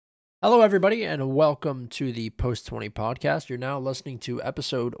Hello, everybody, and welcome to the Post 20 podcast. You're now listening to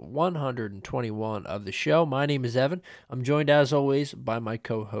episode 121 of the show. My name is Evan. I'm joined, as always, by my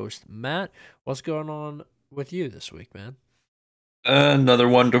co host, Matt. What's going on with you this week, man? Another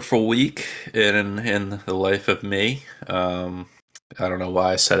wonderful week in the life of me. I don't know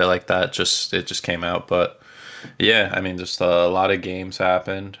why I said it like that. Just it just came out, but yeah, I mean, just a lot of games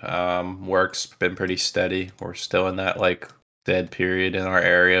happened. Work's been pretty steady. We're still in that like dead period in our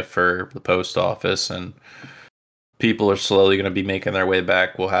area for the post office, and people are slowly going to be making their way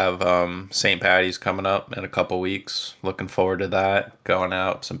back. We'll have St. Patty's coming up in a couple weeks. Looking forward to that. Going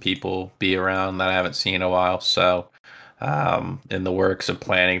out, some people be around that I haven't seen in a while. So in the works of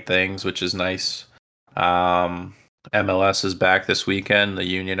planning things, which is nice. Um, MLS is back this weekend. The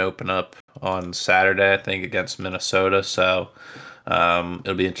Union open up on Saturday, I think, against Minnesota. So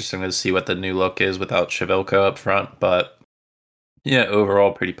it'll be interesting to see what the new look is without Chavilco up front. But yeah,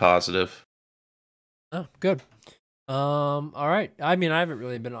 overall, pretty positive. Oh, good. All right. I mean, I haven't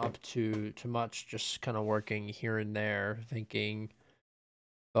really been up to much, just kind of working here and there, thinking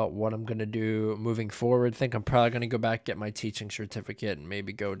about what I'm gonna do moving forward. Think I'm probably gonna go back, get my teaching certificate, and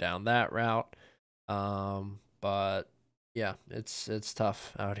maybe go down that route. But yeah, it's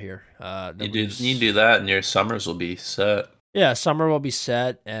tough out here. You do that, and your summers will be set. Yeah, summer will be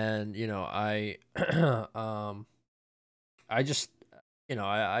set, and I um I just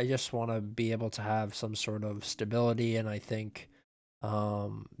I just want to be able to have some sort of stability, and I think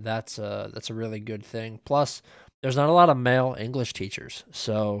that's a really good thing. Plus, there's not a lot of male English teachers,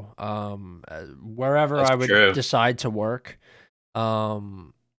 so wherever That's I would true. decide to work,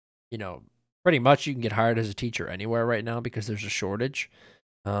 um you know, pretty much you can get hired as a teacher anywhere right now because there's a shortage.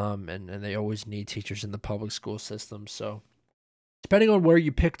 And they always need teachers in the public school system. So depending on where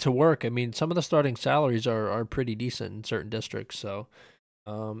you pick to work, I mean, some of the starting salaries are pretty decent in certain districts. So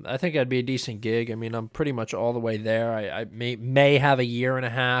I think that'd be a decent gig. I mean, I'm pretty much all the way there. I may have a year and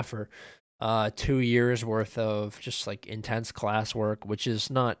a half or 2 years worth of just like intense classwork, which is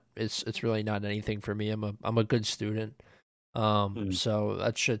not it's really not anything for me. I'm a good student. Hmm. So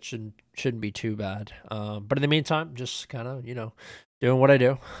that shouldn't be too bad. But in the meantime, just kind of doing what I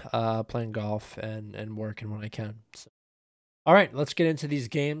do, playing golf and working when I can. So. All right, let's get into these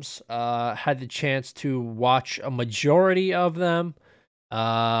games. Had the chance to watch a majority of them.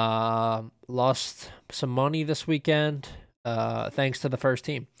 Lost some money this weekend. Thanks to the first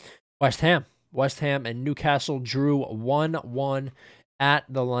team, West Ham. West Ham and Newcastle drew 1-1 at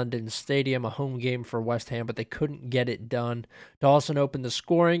the London Stadium, a home game for West Ham, but they couldn't get it done. Dawson opened the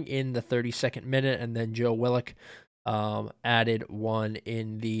scoring in the 32nd minute, and then Joe Willock added one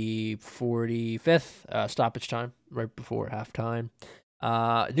in the 45th stoppage time, right before halftime.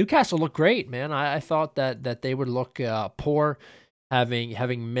 Newcastle looked great, man. I thought that they would look poor,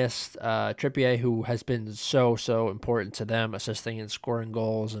 having missed Trippier, who has been so important to them, assisting and scoring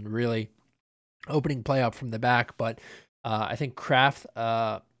goals and really opening play up from the back. But I think Kraft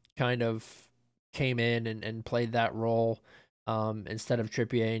kind of came in and played that role instead of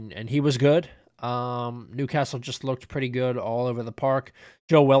Trippier, and he was good. Newcastle just looked pretty good all over the park.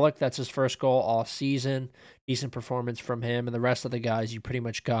 Joe Willock, that's his first goal all season. Decent performance from him, and the rest of the guys, you pretty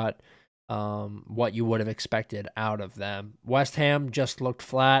much got what you would have expected out of them. West Ham just looked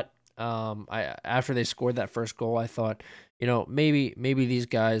flat. I after they scored that first goal, I thought, maybe these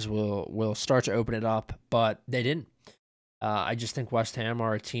guys will start to open it up, but they didn't. I just think West Ham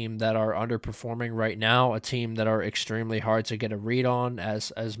are a team that are underperforming right now, a team that are extremely hard to get a read on,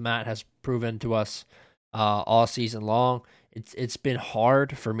 as Matt has proven to us all season long. It's been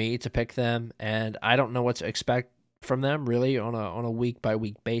hard for me to pick them, and I don't know what to expect from them really on a week by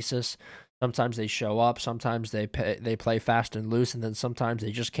week basis. Sometimes they show up, sometimes they play fast and loose, and then sometimes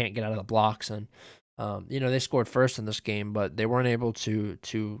they just can't get out of the blocks. And they scored first in this game, but they weren't able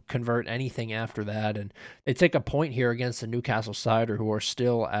to convert anything after that. And they take a point here against the Newcastle Cider, who are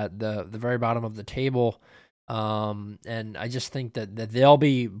still at the very bottom of the table. And I just think that they'll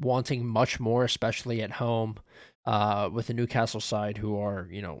be wanting much more, especially at home, with the Newcastle side, who are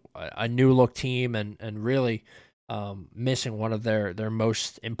a new look team and really missing one of their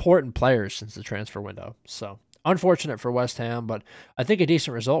most important players since the transfer window. So unfortunate for West Ham, but I think a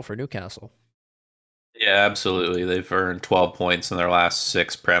decent result for Newcastle. Yeah, absolutely. They've earned 12 points in their last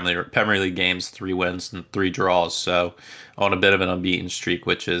six Premier League games, three wins and three draws. So on a bit of an unbeaten streak,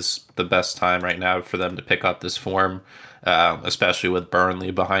 which is the best time right now for them to pick up this form, especially with Burnley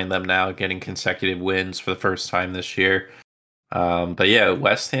behind them now, getting consecutive wins for the first time this year. But yeah,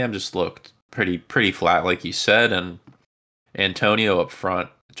 West Ham just looked pretty flat, like you said, and Antonio up front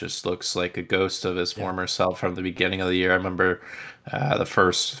just looks like a ghost of his Yeah. former self from the beginning of the year. I remember The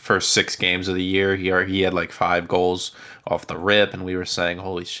first 6 games of the year, he had like 5 goals off the rip, and we were saying,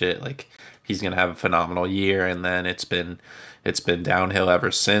 "Holy shit!" Like he's gonna have a phenomenal year, and then it's been downhill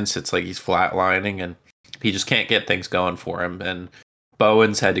ever since. It's like he's flatlining, and he just can't get things going for him. And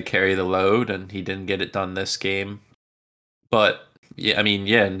Bowens had to carry the load, and he didn't get it done this game. But yeah, I mean,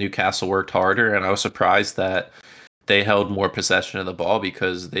 yeah, Newcastle worked harder, and I was surprised that they held more possession of the ball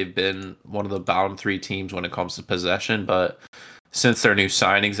because they've been one of the bottom 3 teams when it comes to possession. But since their new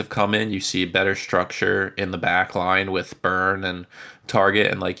signings have come in, you see better structure in the back line with Burn and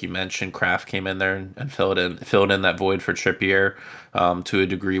Target, and like you mentioned, Kraft came in there and filled in that void for Trippier to a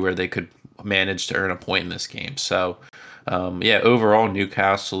degree where they could manage to earn a point in this game. So yeah, overall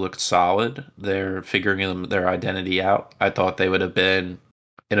Newcastle looked solid. They're figuring their identity out. I thought they would have been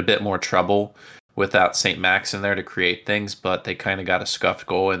in a bit more trouble without St. Max in there to create things, but they kind of got a scuffed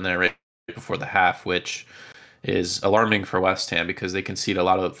goal in there right before the half, which is alarming for West Ham because they concede a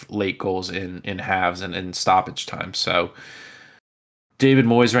lot of late goals in halves and in stoppage time. So David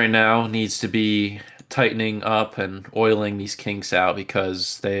Moyes right now needs to be tightening up and oiling these kinks out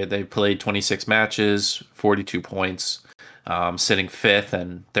because they played 26 matches, 42 points, sitting fifth,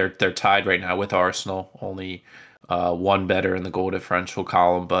 and they're tied right now with Arsenal, only one better in the goal differential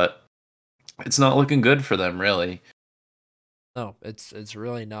column, but it's not looking good for them really. No, it's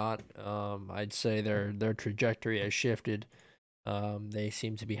really not. I'd say their trajectory has shifted. They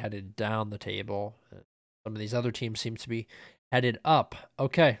seem to be headed down the table. Some of these other teams seem to be headed up.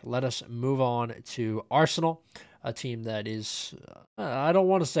 Okay, let us move on to Arsenal, a team that is I don't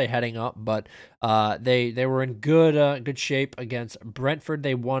want to say heading up, but they were in good shape against Brentford.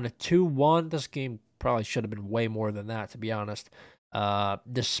 They won 2-1. This game probably should have been way more than that, to be honest.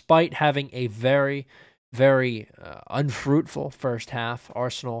 Despite having a very unfruitful first half,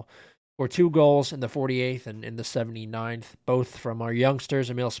 Arsenal scored 2 goals in the 48th and in the 79th, both from our youngsters,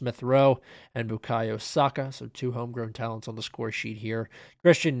 Emil Smith Rowe and Bukayo Saka. So 2 homegrown talents on the score sheet here.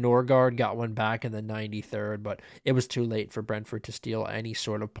 Christian Norgard got one back in the 93rd, but it was too late for Brentford to steal any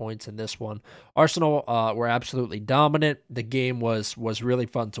sort of points in this one. Arsenal were absolutely dominant. The game was really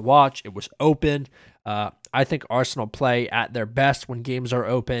fun to watch. It was open. I think Arsenal play at their best when games are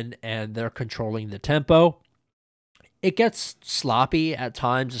open and they're controlling the tempo. It gets sloppy at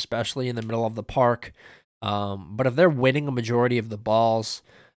times, especially in the middle of the park. But if they're winning a majority of the balls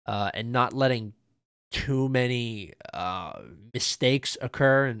and not letting too many mistakes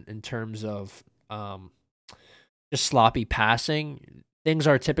occur in terms of just sloppy passing, things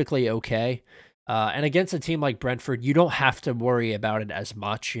are typically okay. And against a team like Brentford, you don't have to worry about it as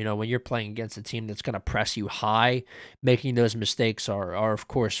much. You know, when you're playing against a team that's going to press you high, making those mistakes are of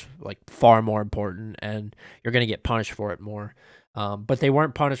course like far more important, and you're going to get punished for it more. But they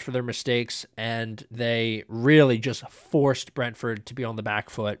weren't punished for their mistakes, and they really just forced Brentford to be on the back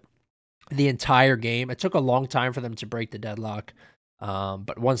foot the entire game. It took a long time for them to break the deadlock.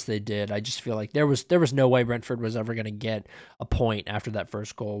 But once they did, I just feel like there was no way Brentford was ever going to get a point after that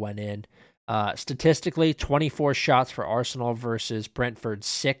first goal went in. Statistically, 24 shots for Arsenal versus Brentford's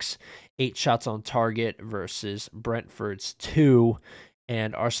 6, 8 shots on target versus Brentford's 2,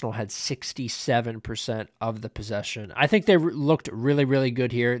 and Arsenal had 67% of the possession. I think they looked really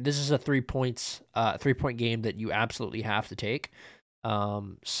good here. This is a 3-point game that you absolutely have to take.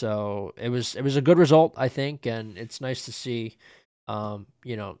 So it was a good result, I think, and it's nice to see the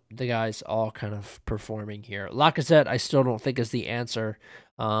guys all kind of performing here. Lacazette, I still don't think is the answer,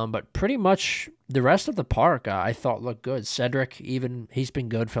 but pretty much the rest of the park, I thought looked good. Cedric, even he's been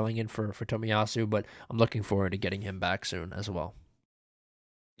good filling in for Tomiyasu, but I'm looking forward to getting him back soon as well.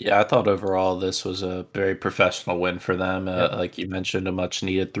 Yeah, I thought overall this was a very professional win for them. Yep. Like you mentioned, a much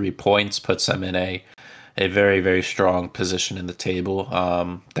needed 3 points puts them in a very strong position in the table.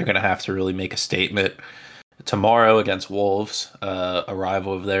 They're going to have to really make a statement tomorrow against Wolves, a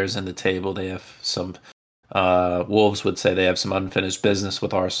rival of theirs in the table. They have some Wolves would say they have some unfinished business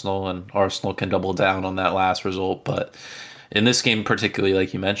with Arsenal, and Arsenal can double down on that last result. But in this game, particularly,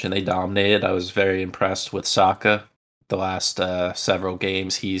 like you mentioned, they dominated. I was very impressed with Saka. The last several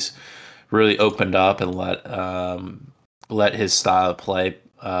games, he's really opened up and let his style of play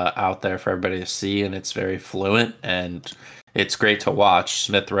out there for everybody to see, and it's very fluent and it's great to watch.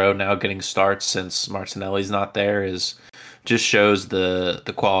 Smith Rowe now getting starts since Martinelli's not there is just shows the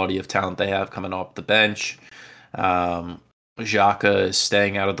quality of talent they have coming off the bench. Xhaka is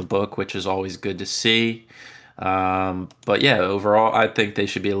staying out of the book, which is always good to see. But yeah, overall, I think they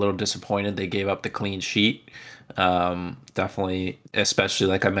should be a little disappointed they gave up the clean sheet. Definitely, especially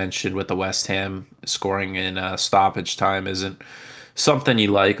like I mentioned with the West Ham scoring in stoppage time isn't something you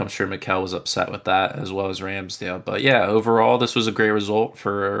like. I'm sure Mikel was upset with that as well as Ramsdale. But yeah, overall, this was a great result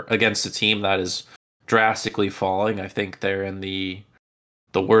for against a team that is drastically falling. I think they're in the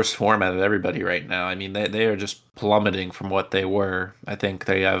worst form out of everybody right now. I mean, they are just plummeting from what they were. I think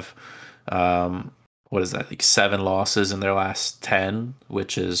they have um, what is that, like 7 losses in their last 10,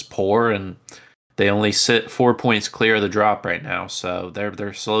 which is poor, and they only sit 4 points clear of the drop right now. So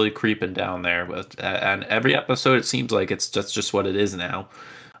they're slowly creeping down there. But and every episode, it seems like it's just what it is now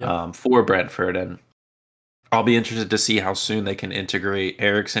Yep. for Brentford, and I'll be interested to see how soon they can integrate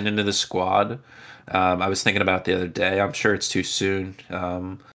Ericsson into the squad. I was thinking about the other day. I'm sure it's too soon.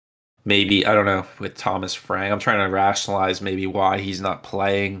 Maybe I don't know with Thomas Frank. I'm trying to rationalize maybe why he's not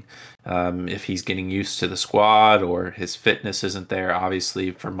playing. If he's getting used to the squad or his fitness isn't there.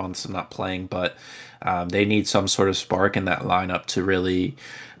 Obviously, for months of not playing, but they need some sort of spark in that lineup to really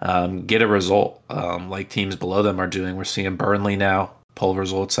get a result, like teams below them are doing. We're seeing Burnley now pull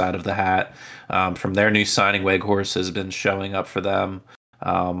results out of the hat. From their new signing, Weghorst has been showing up for them.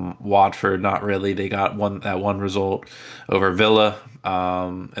 Watford, not really. They got one result over Villa,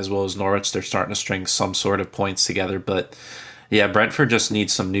 as well as Norwich. They're starting to string some sort of points together, but yeah, Brentford just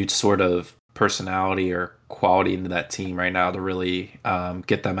needs some new sort of personality or quality into that team right now to really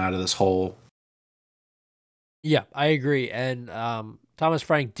get them out of this hole. Yeah, I agree. And Thomas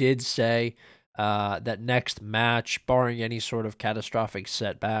Frank did say that next match, barring any sort of catastrophic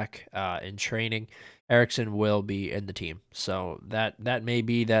setback in training, Ericsson will be in the team. So that may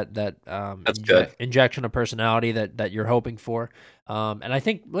be that That's good. injection of personality that you're hoping for. And I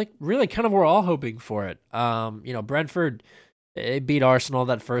think like really kind of we're all hoping for it. Brentford, it beat Arsenal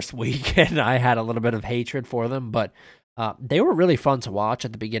that first week, and I had a little bit of hatred for them, but they were really fun to watch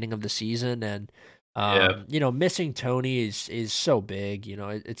at the beginning of the season, and Yeah, missing Tony is so big.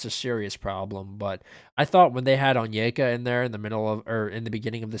 It's a serious problem. But I thought when they had Onyeka in there in the middle of or in the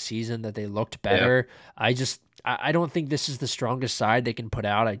beginning of the season that they looked yeah, better. I don't think this is the strongest side they can put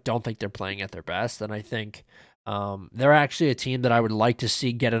out. I don't think they're playing at their best, and I think they're actually a team that I would like to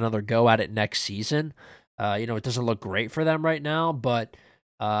see get another go at it next season. It doesn't look great for them right now, but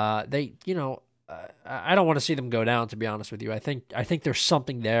I don't want to see them go down. To be honest with you, I think there's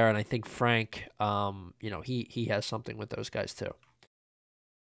something there, and I think Frank, he has something with those guys too.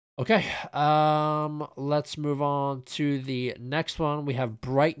 Okay, let's move on to the next one. We have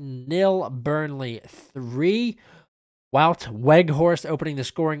Brighton 0, Burnley 3. Wout Weghorst opening the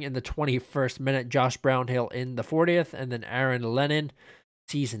scoring in the 21st minute. Josh Brownhill in the 40th, and then Aaron Lennon,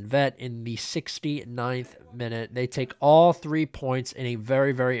 seasoned vet, in the 69th minute. They take all 3 points in a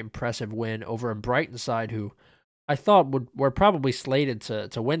very, very impressive win over a Brighton side who I thought were probably slated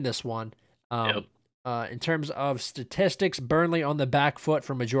to win this one. yep. Um, in terms of statistics, Burnley on the back foot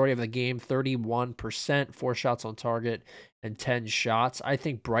for majority of the game, 31%, 4 shots on target, and 10 shots. I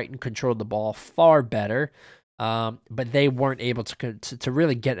think Brighton controlled the ball far better, but they weren't able to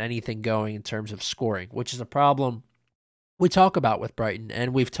really get anything going in terms of scoring, which is a problem we talk about with Brighton,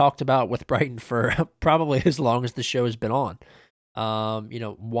 and we've talked about with Brighton for probably as long as the show has been on.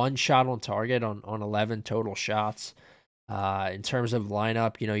 1 shot on target on 11 total shots. In terms of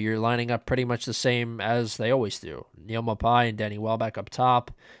lineup, you're lining up pretty much the same as they always do. Neil Mapai and Danny Welbeck up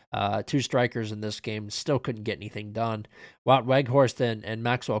top. Two strikers in this game still couldn't get anything done. Wout Weghorst and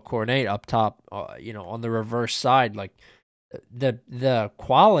Maxwell Cornet up top, on the reverse side, like the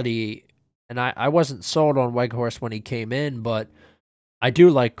quality, and I wasn't sold on Weghorst when he came in, but I do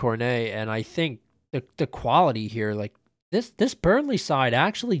like Cornet, and I think the quality here, like this Burnley side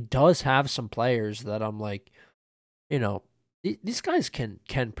actually does have some players that I'm like, you know, these guys can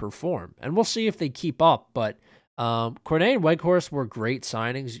perform, and we'll see if they keep up. But Cornet and Weghorst were great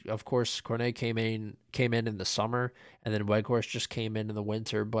signings. Of course, Cornet came in the summer, and then Weghorst just came in the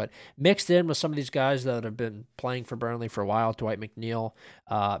winter. But mixed in with some of these guys that have been playing for Burnley for a while: Dwight McNeil,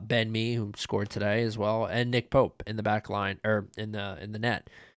 Ben Mee, who scored today as well, and Nick Pope in the back line or in the net.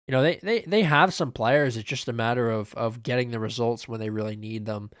 They have some players. It's just a matter of getting the results when they really need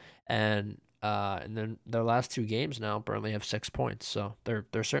them. And then their last 2 games now, Burnley have 6 points, so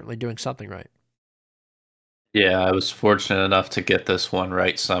they're certainly doing something right. Yeah, I was fortunate enough to get this one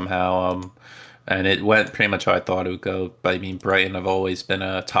right somehow. And it went pretty much how I thought it would go. But I mean, Brighton have always been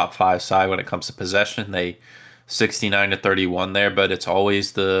a top five side when it comes to possession. They 69-31 there, but it's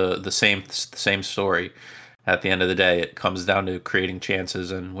always the same story. At the end of the day, it comes down to creating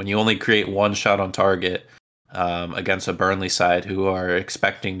chances, and when you only create 1 shot on target against a Burnley side who are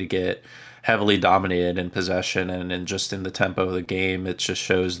expecting to get heavily dominated in possession and just in the tempo of the game, it just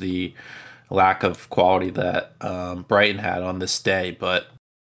shows the lack of quality that Brighton had on this day. But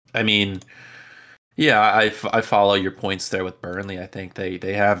I mean, Yeah, I follow your points there with Burnley. I think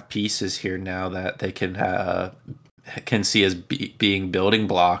they have pieces here now that they can see as being building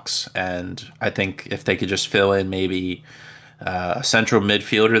blocks, and I think if they could just fill in maybe a central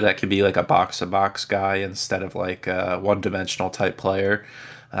midfielder that could be like a box to box guy instead of like a one dimensional type player.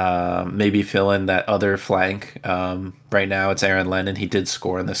 Maybe fill in that other flank. Right now it's Aaron Lennon. He did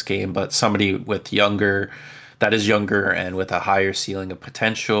score in this game, but somebody with that is younger and with a higher ceiling of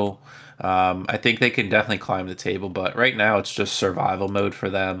potential. I think they can definitely climb the table, but right now it's just survival mode for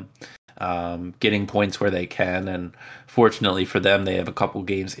them. Getting points where they can, and fortunately for them, they have a couple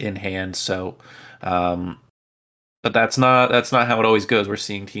games in hand. So, um, but that's not how it always goes. We're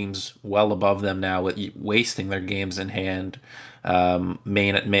seeing teams well above them now with wasting their games in hand.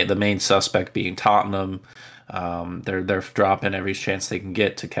 The main suspect being Tottenham. They're dropping every chance they can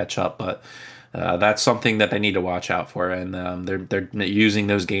get to catch up, but that's something that they need to watch out for. And they're using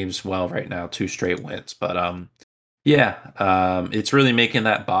those games well right now, 2 straight wins. But yeah, it's really making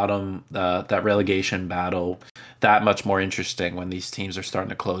that relegation battle that much more interesting when these teams are starting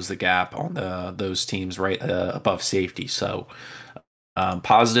to close the gap on those teams right above safety. So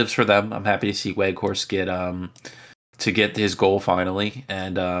positives for them. I'm happy to see Weghorst get his goal finally,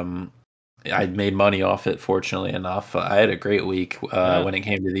 and I made money off it. Fortunately enough, I had a great week Yeah. when it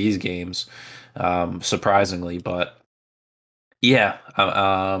came to these games, surprisingly, but. Yeah,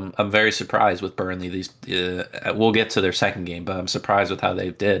 I'm very surprised with Burnley. We'll get to their second game, but I'm surprised with how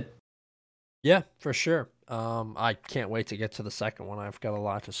they did. Yeah, for sure. I can't wait to get to the second one. I've got a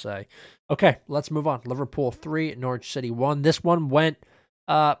lot to say. Okay, let's move on. Liverpool 3, Norwich City 1. This one went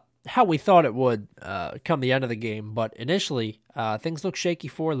how we thought it would come the end of the game, but initially things looked shaky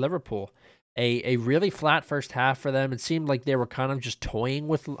for Liverpool. A really flat first half for them. It seemed like they were kind of just toying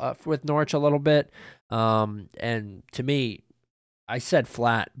with Norwich a little bit. And to me, I said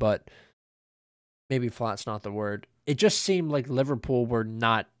flat, but maybe flat's not the word. It just seemed like Liverpool were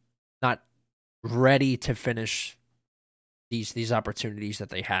not ready to finish these opportunities that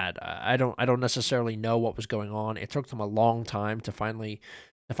they had. I don't necessarily know what was going on. It took them a long time to finally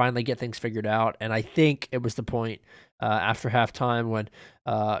get things figured out, and I think it was the point after halftime when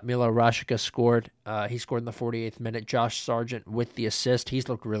Milo Rashica scored. He scored in the 48th minute. Josh Sargent with the assist. He's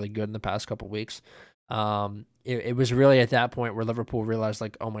looked really good in the past couple weeks. It was really at that point where Liverpool realized,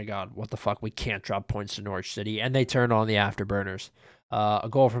 like, oh my God, what the fuck? We can't drop points to Norwich City. And they turned on the afterburners. A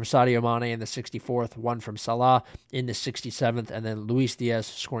goal from Sadio Mane in the 64th, one from Salah in the 67th, and then Luis Diaz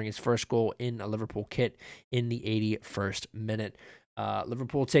scoring his first goal in a Liverpool kit in the 81st minute.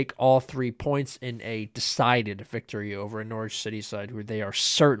 Liverpool take all 3 points in a decided victory over a Norwich City side who they are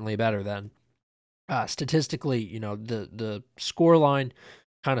certainly better than. Statistically, the score line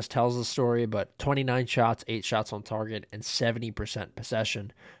kind of tells the story, but 29 shots, 8 shots on target, and 70%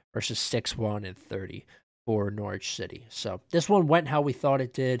 possession versus 6-1 and 30 for Norwich City. So this one went how we thought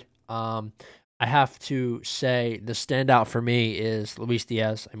it did. I have to say the standout for me is Luis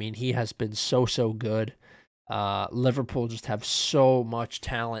Diaz. I mean, he has been so good. Liverpool just have so much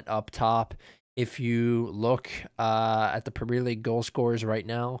talent up top. If you look at the Premier League goal scorers right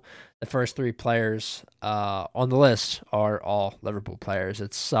now, the first 3 players on the list are all Liverpool players.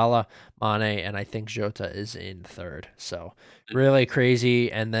 It's Salah, Mane, and I think Jota is in third. So really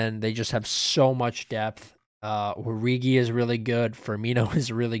crazy. And then they just have so much depth. Origi is really good. Firmino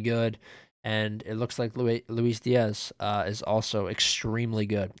is really good. And it looks like Luis Diaz is also extremely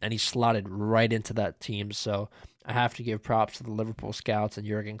good. And he's slotted right into that team. So I have to give props to the Liverpool scouts and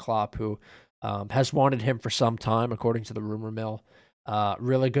Jurgen Klopp, who has wanted him for some time, according to the rumor mill.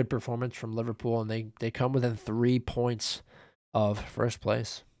 Really good performance from Liverpool, and they come within 3 points of first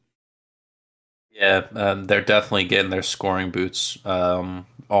place. Yeah, they're definitely getting their scoring boots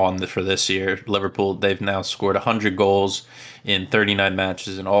for this year. Liverpool, they've now scored 100 goals in 39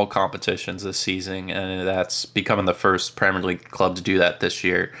 matches in all competitions this season, and that's becoming the first Premier League club to do that this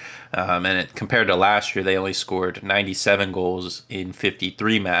year. Compared to last year, they only scored 97 goals in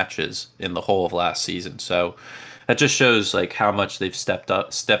 53 matches in the whole of last season. So that just shows like how much they've stepped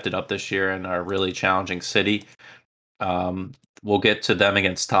it up this year, and are really challenging City. Um, we'll get to them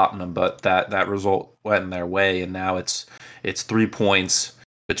against Tottenham, but that result went in their way, and now it's 3 points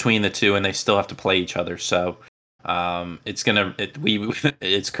between the two, and they still have to play each other. So it's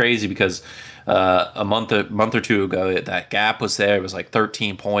crazy because a month or two ago that gap was there. It was like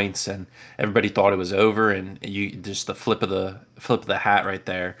 13 points, and everybody thought it was over. And you just the flip of the hat right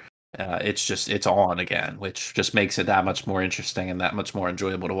there. It's on again, which just makes it that much more interesting and that much more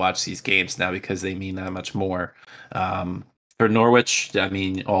enjoyable to watch these games now because they mean that much more. For Norwich, I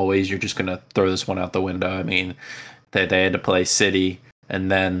mean, always you're just gonna throw this one out the window. I mean, they had to play City and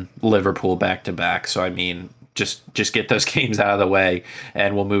then Liverpool back to back. So I mean, just get those games out of the way,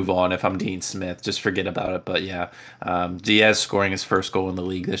 and we'll move on. If I'm Dean Smith, just forget about it. But yeah, Diaz scoring his first goal in the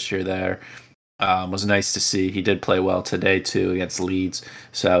league this year there was nice to see. He did play well today too against Leeds,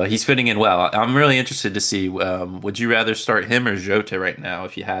 so he's fitting in well. I'm really interested to see. Would you rather start him or Jota right now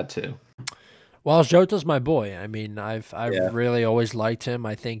if you had to? Well, Jota's my boy. I mean, Yeah, I've really always liked him.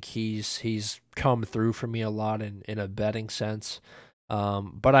 I think he's come through for me a lot in a betting sense.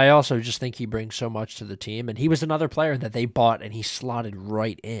 But I also just think he brings so much to the team, and he was another player that they bought, and he slotted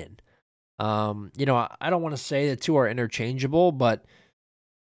right in. I don't want to say the two are interchangeable, but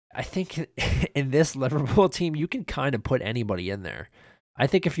I think in this Liverpool team, you can kind of put anybody in there. I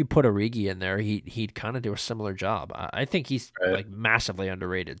think if you put Origi in there, he'd kind of do a similar job. I think he's right. like massively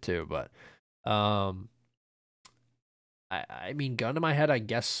underrated too, but um, I mean, gun to my head, I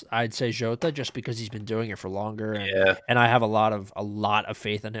guess I'd say Jota just because he's been doing it for longer, Yeah, and I have a lot of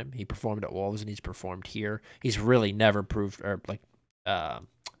faith in him. He performed at Wolves and he's performed here. He's really never proved or like uh,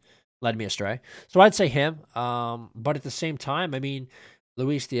 led me astray. So I'd say him. But at the same time, I mean,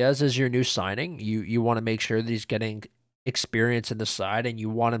 Luis Diaz is your new signing. You want to make sure that he's getting experience in the side, and you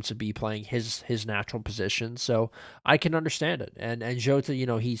want him to be playing his natural position. So I can understand it. And Jota,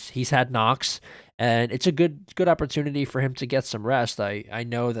 he's had knocks, and it's a good opportunity for him to get some rest. I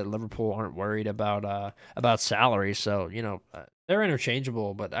know that Liverpool aren't worried about salary, so they're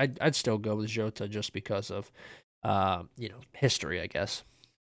interchangeable. But I'd still go with Jota just because of history, I guess.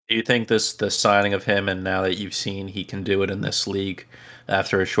 do you think the signing of him, and now that you've seen he can do it in this league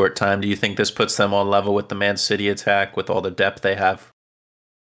after a short time, do you think this puts them on level with the Man City attack with all the depth they have?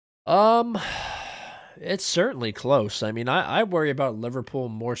 Um, it's certainly close. I mean, I worry about Liverpool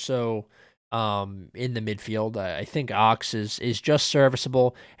more so in the midfield. I think Ox is just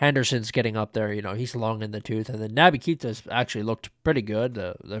serviceable. Henderson's getting up there, he's long in the tooth. And then Naby Keita's actually looked pretty good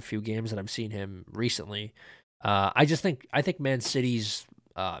the few games that I've seen him recently. I think Man City's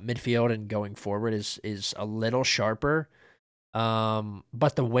midfield and going forward is a little sharper.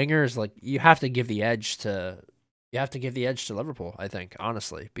 But the wingers, like you have to give the edge to Liverpool, I think,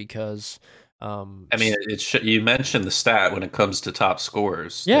 honestly, because I mean, you mentioned the stat when it comes to top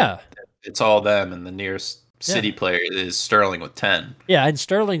scorers that yeah, it's all them, and the nearest yeah. City player is Sterling with 10. Yeah, and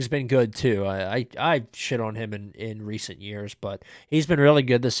Sterling's been good too. I shit on him in recent years, but he's been really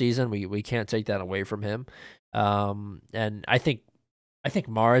good this season. We can't take that away from him. And I think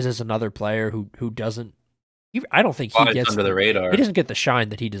Mars is another player who doesn't. I don't think he Flies gets under the he radar. doesn't get the shine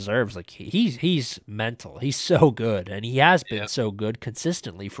that he deserves. Like he's mental. He's so good, and he has been Yeah, so good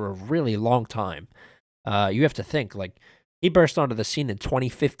consistently for a really long time. You have to think like he burst onto the scene in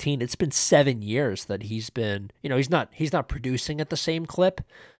 2015. It's been 7 years that he's been. He's not producing at the same clip,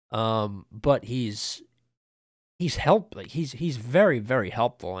 but he's helped. Like he's very very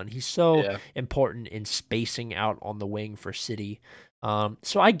helpful, and he's so yeah, important in spacing out on the wing for City.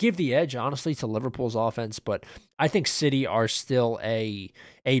 So I give the edge honestly to Liverpool's offense, but I think City are still a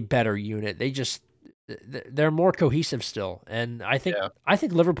better unit. They're more cohesive still, and I think yeah, I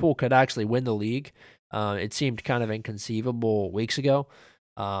think Liverpool could actually win the league. It seemed kind of inconceivable weeks ago,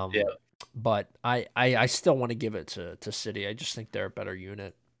 yeah, but I still want to give it to City. I just think they're a better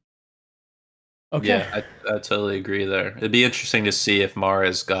unit. Okay. yeah. I totally agree there. It'd be interesting to see if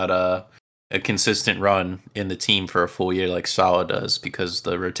Mara's got a consistent run in the team for a full year like Salah does, because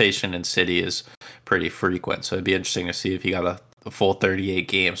the rotation in City is pretty frequent. So it'd be interesting to see if he got a full 38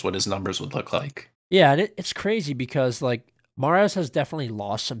 games, what his numbers would look like. Yeah, and it's crazy because like Mares has definitely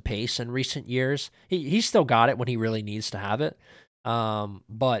lost some pace in recent years. He's still got it when he really needs to have it.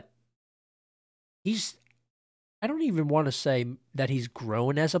 But he's I don't even want to say that he's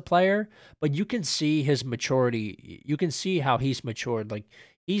grown as a player, but you can see his maturity. You can see how he's matured. Like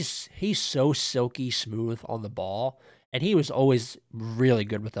he's so silky smooth on the ball, and he was always really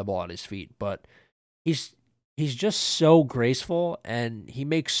good with the ball at his feet, but he's he's just so graceful, and he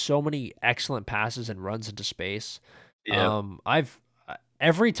makes so many excellent passes and runs into space. Yeah. I've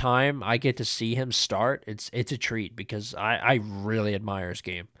every time I get to see him start, it's a treat because I really admire his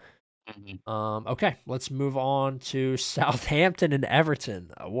game. Mhm. Okay, let's move on to Southampton and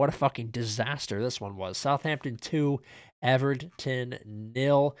Everton. What a fucking disaster this one was. Southampton 2, Everton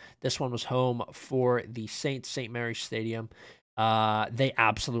nil. This one was home for the Saints, St. Mary's Stadium. They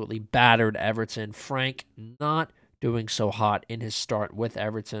absolutely battered Everton. Frank not doing so hot in his start with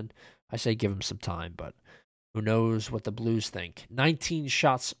Everton. I say give him some time, but who knows what the Blues think. 19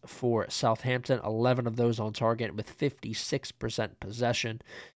 shots for Southampton, 11 of those on target with 56% possession.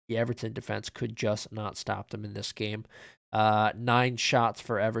 The Everton defense could just not stop them in this game. 9 shots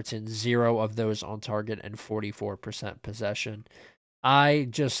for Everton, 0 of those on target, and 44% possession. I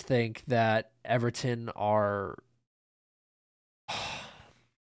just think that Everton are.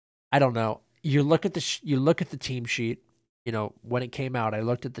 I don't know. You look at you look at the team sheet. You know, when it came out, I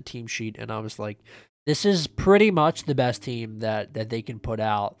looked at the team sheet and I was like, "This is pretty much the best team that they can put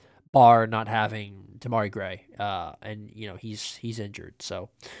out, bar not having Tamari Gray." And you know he's injured, so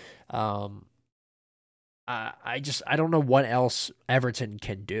um, I don't know what else Everton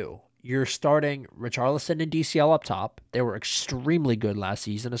can do. You're starting Richarlison and DCL up top. They were extremely good last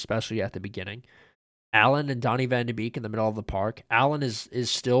season, especially at the beginning. Allen and Donny Van de Beek in the middle of the park. Allen is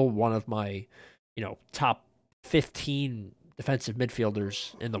still one of my, top 15 defensive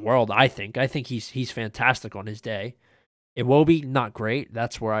midfielders in the world. I think. I think he's fantastic on his day. Iwobi, not great.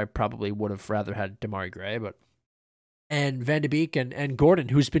 That's where I probably would have rather had Damari Gray, but and Van de Beek and Gordon,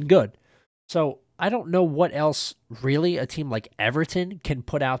 who's been good. So I don't know what else really a team like Everton can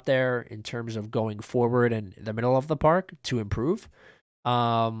put out there in terms of going forward and the middle of the park to improve.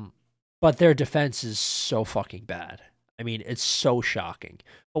 Um, but their defense is so fucking bad. I mean, it's so shocking.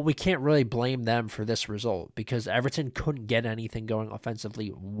 But we can't really blame them for this result because Everton couldn't get anything going offensively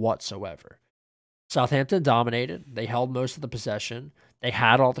whatsoever. Southampton dominated. They held most of the possession. They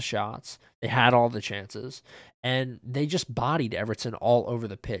had all the shots. They had all the chances. And they just bodied Everton all over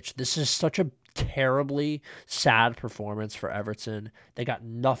the pitch. This is such a terribly sad performance for Everton. They got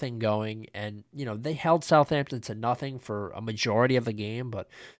nothing going. And, they held Southampton to nothing for a majority of the game. But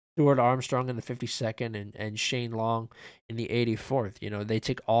Stuart Armstrong in the 52nd and Shane Long in the 84th, they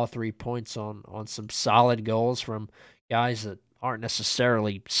take all 3 points on some solid goals from guys that aren't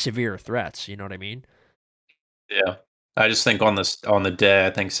necessarily severe threats. You know what I mean? Yeah, I just think on the day, I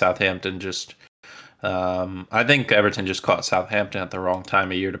think Southampton just, I think Everton just caught Southampton at the wrong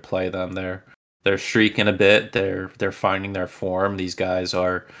time of year to play them. They're streaking a bit. They're finding their form. These guys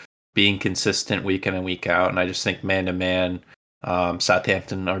are being consistent week in and week out, and I just think man to man,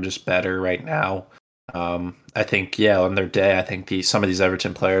 Southampton are just better right now. I think on their day, I think some of these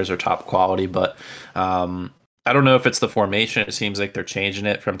Everton players are top quality, but I don't know if it's the formation. It seems like they're changing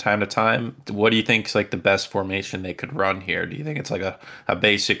it from time to time. What do you think is like the best formation they could run here? Do you think it's like a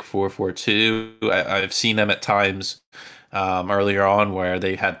basic 4-4-2? I've seen them at times earlier on where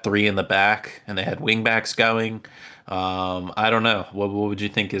they had three in the back and they had wing backs going. I don't know. What would you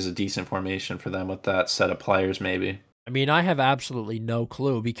think is a decent formation for them with that set of players, maybe? I mean, I have absolutely no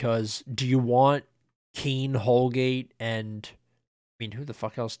clue because do you want Keane, Holgate, and I mean, who the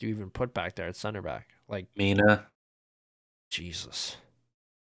fuck else do you even put back there at center back? Like Mina. Jesus.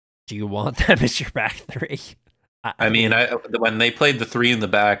 Do you want them as your back three? I mean, when they played the three in the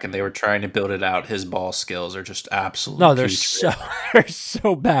back and they were trying to build it out, his ball skills are just absolutely no. They're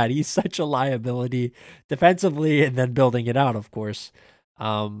so bad. He's such a liability defensively, and then building it out, of course.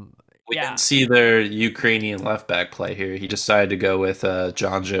 We didn't see their Ukrainian left back play here. He decided to go with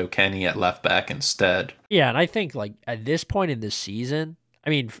Jonjo Kenny at left back instead. Yeah, and I think like at this point in this season, I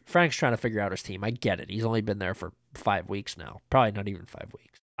mean, Frank's trying to figure out his team. I get it. He's only been there for 5 weeks now. Probably not even 5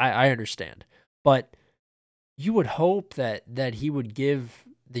 weeks. I understand. But you would hope that he would give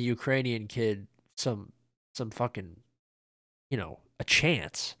the Ukrainian kid some fucking, a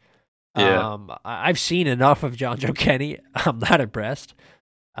chance. Yeah. I've seen enough of Jonjo Kenny. I'm not impressed.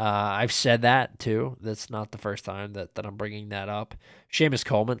 I've said that too. That's not the first time that I'm bringing that up. Seamus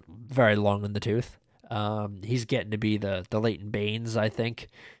Coleman, very long in the tooth. He's getting to be the Leighton Baines, I think.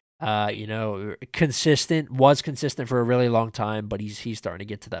 Was consistent for a really long time, but he's starting to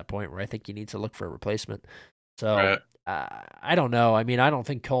get to that point where I think you need to look for a replacement. So Right. I don't know. I mean, I don't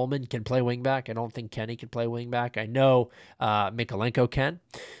think Coleman can play wingback. I don't think Kenny can play wingback. I know Mikalenko can,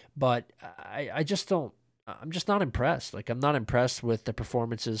 but I just don't. I'm just not impressed. Like I'm not impressed with the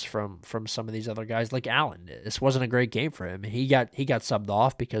performances from some of these other guys. Like Allen, this wasn't a great game for him. He got subbed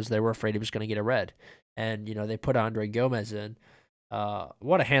off because they were afraid he was going to get a red, and they put Andre Gomez in.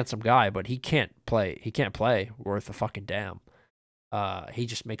 What a handsome guy, but he can't play. He can't play worth a fucking damn. He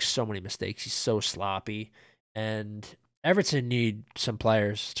just makes so many mistakes. He's so sloppy, and Everton need some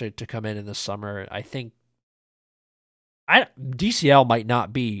players to come in the summer. I think DCL might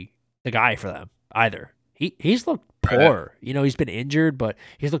not be the guy for them either. He's looked poor. He's been injured, but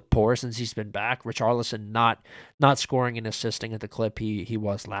he's looked poor since he's been back. Richarlison not scoring and assisting at the clip he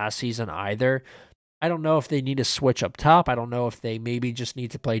was last season either. I don't know if they need to switch up top. I don't know if they maybe just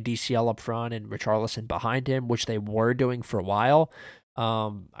need to play DCL up front and Richarlison behind him, which they were doing for a while. I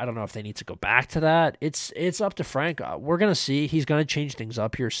don't know if they need to go back to that. It's up to Frank. We're gonna see. He's gonna change things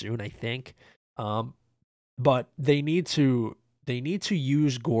up here soon, I think. But they need to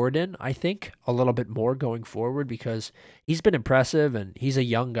use Gordon, I think, a little bit more going forward because he's been impressive and he's a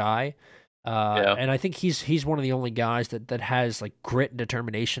young guy. Yeah. And I think he's one of the only guys that has like grit and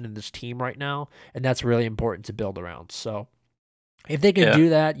determination in this team right now, and that's really important to build around. So if they can Yeah. do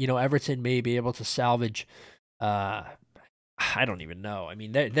that, Everton may be able to salvage. Uh, I don't even know. I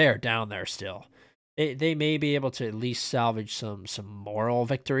mean, they're down there still. They may be able to at least salvage some moral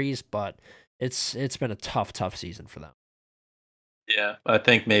victories, but it's been a tough season for them. Yeah. I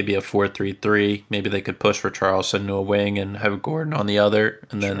think maybe a 4-3-3. Maybe they could push for Charleston to a wing and have Gordon on the other,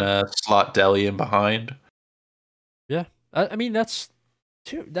 and then Sure. slot Deli in behind. Yeah. I mean that's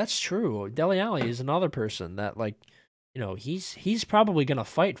true. Dele Alli is another person that he's probably gonna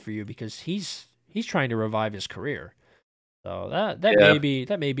fight for you because he's trying to revive his career. So Yeah.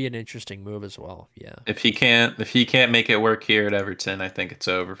 that may be an interesting move as well. Yeah. If he can't make it work here at Everton, I think it's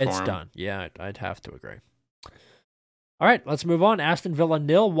over It's for him. done. Yeah, I'd have to agree. All right, let's move on. Aston Villa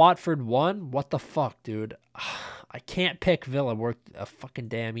nil, Watford 1. What the fuck, dude? I can't pick Villa worth a fucking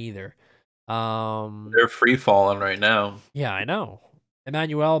damn either. They're free falling right now. Yeah, I know.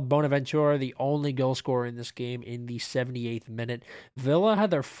 Emmanuel Bonaventura, the only goal scorer in this game in the 78th minute. Villa had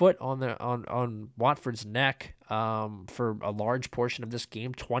their foot on Watford's neck for a large portion of this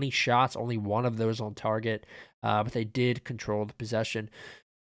game. 20 shots, only one of those on target, but they did control the possession.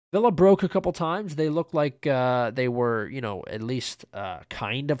 Villa broke a couple times. They looked like they were, at least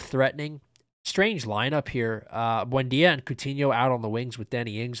kind of threatening. Strange lineup here. Buendia and Coutinho out on the wings with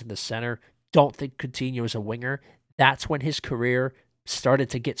Danny Ings in the center. Don't think Coutinho is a winger. That's when his career started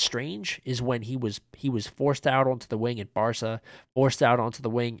to get strange. Is when he was forced out onto the wing at Barca, forced out onto the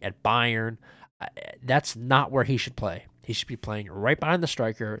wing at Bayern. That's not where he should play. He should be playing right behind the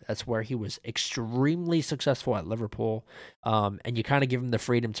striker. That's where he was extremely successful at Liverpool. And you kind of give him the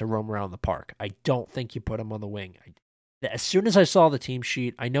freedom to roam around the park. I don't think you put him on the wing. As soon as I saw the team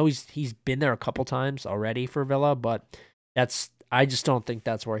sheet, I know he's been there a couple times already for Villa, but I just don't think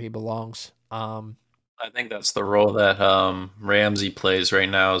that's where he belongs. I think that's the role that Ramsey plays right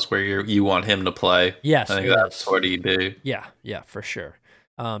now is where you want him to play. I Yes, think it that's is. what he do. Yeah, for sure.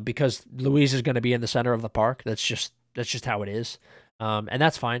 Because Louise is going to be in the center of the park. That's just how it is. And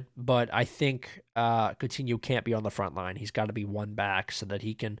that's fine. But I think Coutinho can't be on the front line. He's got to be one back so that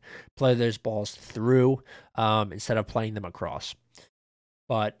he can play those balls through instead of playing them across.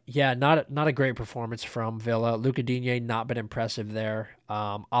 But yeah, not a great performance from Villa. Luca Digne not been impressive there.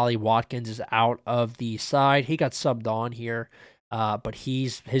 Ollie Watkins is out of the side. He got subbed on here, but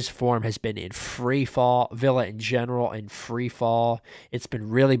his form has been in free fall. Villa in general in free fall. It's been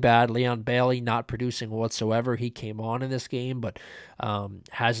really bad. Leon Bailey not producing whatsoever. He came on in this game, but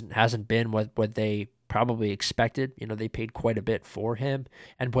hasn't been what they probably expected. They paid quite a bit for him.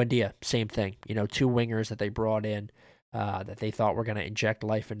 And Buendia, same thing. Two wingers that they brought in that they thought were going to inject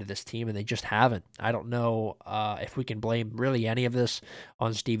life into this team, and they just haven't. I don't know if we can blame really any of this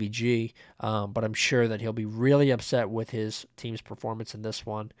on Stevie G, but I'm sure that he'll be really upset with his team's performance in this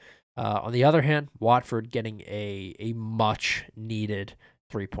one. On the other hand, Watford getting a much needed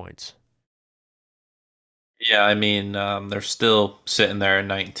 3 points. Yeah, I mean, they're still sitting there in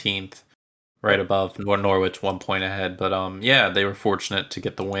 19th, right Yep. above Norwich, 1 point ahead. But yeah, they were fortunate to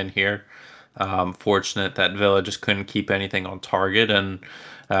get the win here. Fortunate that Villa just couldn't keep anything on target, and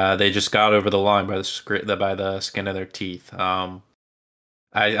they just got over the line by the skin of their teeth.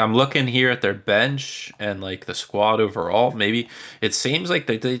 I'm looking here at their bench and like the squad overall. Maybe it seems like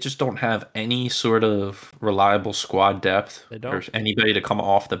they just don't have any sort of reliable squad depth They or don't. anybody to come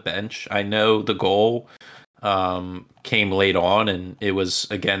off the bench. I know the goal came late on, and it was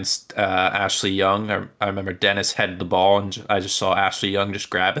against Ashley Young. I remember Dennis headed the ball, and I just saw Ashley Young just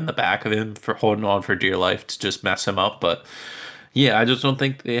grabbing the back of him for holding on for dear life to just mess him up. But yeah, I just don't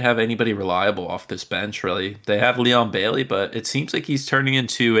think they have anybody reliable off this bench. Really, they have Leon Bailey, but it seems like he's turning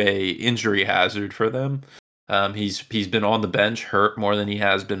into a injury hazard for them. He's been on the bench hurt more than he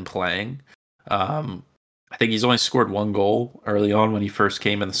has been playing. Um, I think he's only scored one goal early on when he first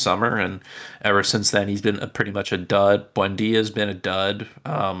came in the summer, and ever since then he's been pretty much a dud. Buendia's been a dud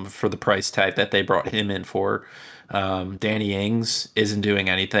for the price tag that they brought him in for. Danny Ings isn't doing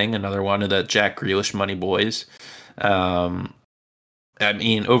anything. Another one of the Jack Grealish money boys. Um, I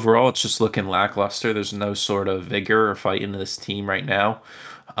mean, overall, it's just looking lackluster. There's no sort of vigor or fight into this team right now.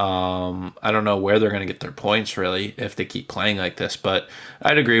 I don't know where they're going to get their points really if they keep playing like this, but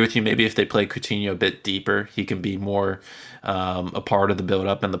I'd agree with you. Maybe if they play Coutinho a bit deeper, he can be more a part of the build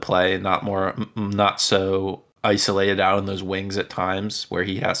up and the play, not so isolated out in those wings at times where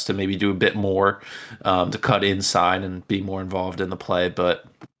he has to maybe do a bit more to cut inside and be more involved in the play. But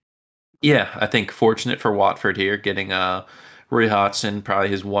yeah, I think fortunate for Watford here getting Roy Hodgson, probably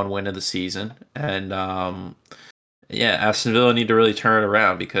his one win of the season, and Yeah, Aston Villa need to really turn it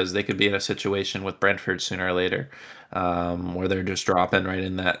around because they could be in a situation with Brentford sooner or later, where they're just dropping right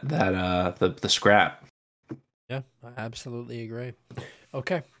in the scrap. Yeah, I absolutely agree.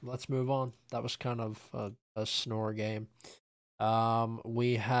 Okay, let's move on. That was kind of a snore game.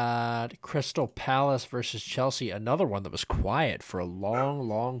 We had Crystal Palace versus Chelsea, another one that was quiet for a long,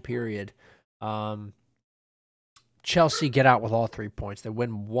 long period. Um, Chelsea get out with all 3 points. They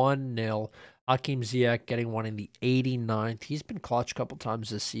win 1-0. Hakim Ziyech getting one in the 89th. He's been clutch a couple times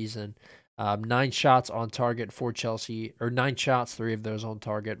this season. 9 shots on target for Chelsea, or 9 shots, 3 of those on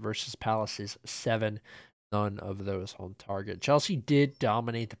target versus Palace's 7, none of those on target. Chelsea did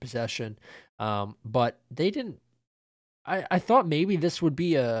dominate the possession, but they didn't. I thought maybe this would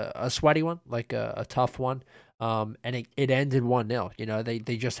be a sweaty one, like a tough one, and it ended 1-0.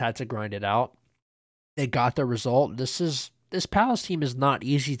 They just had to grind it out. They got the result. This Palace team is not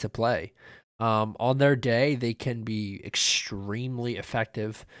easy to play. On their day, they can be extremely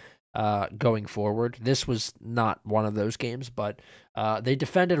effective going forward. This was not one of those games, but they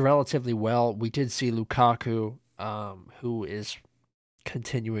defended relatively well. We did see Lukaku, who is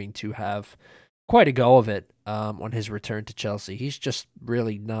continuing to have quite a go of it on his return to Chelsea. He's just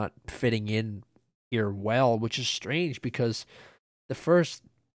really not fitting in here well, which is strange because the first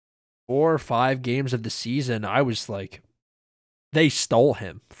 4 or 5 games of the season, I was like, they stole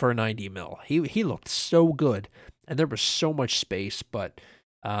him for 90 mil. He looked so good, and there was so much space, but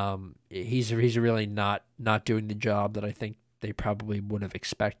he's really not doing the job that I think they probably would have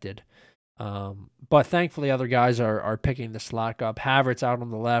expected. But thankfully, other guys are picking the slack up. Havertz out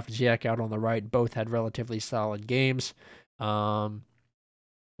on the left, Ziyech out on the right. Both had relatively solid games. Pulisic,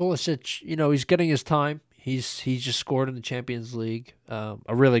 he's getting his time. He's just scored in the Champions League, a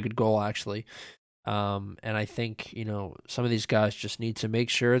really good goal actually. And I think some of these guys just need to make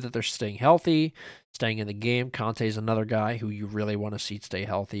sure that they're staying healthy, staying in the game. Conte is another guy who you really want to see stay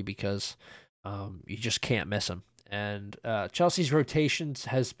healthy because you just can't miss him. And Chelsea's rotations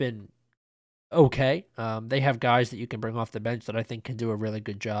has been okay. They have guys that you can bring off the bench that I think can do a really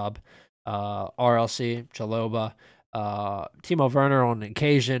good job. RLC, Chaloba, Timo Werner on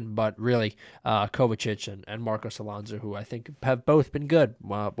occasion, but really Kovacic and Marcos Alonso, who I think have both been good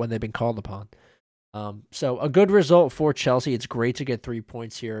when they've been called upon. So a good result for Chelsea. It's great to get 3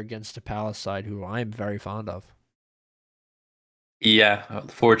 points here against a Palace side who I am very fond of. Yeah,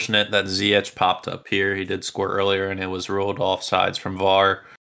 fortunate that Ziyech popped up here. He did score earlier, and it was ruled offsides from VAR.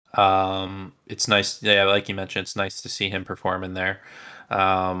 It's nice, yeah, like you mentioned, it's nice to see him perform in there.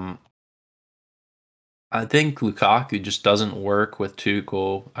 Um, I think Lukaku just doesn't work with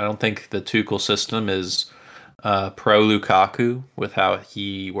Tuchel. I don't think the Tuchel system is pro Lukaku with how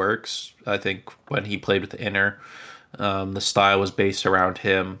he works. I think when he played with Inter, the style was based around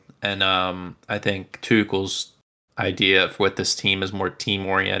him, and I think Tuchel's idea with this team is more team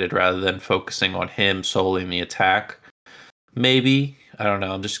oriented rather than focusing on him solely in the attack. Maybe, I don't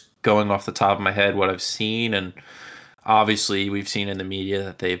know. I'm just going off the top of my head what I've seen, and obviously we've seen in the media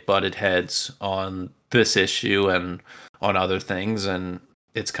that they've butted heads on this issue and on other things, and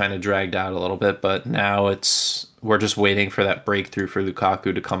it's kind of dragged out a little bit. But now we're just waiting for that breakthrough for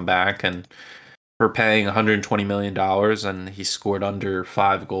Lukaku to come back, and we're paying 120 million dollars, and he scored under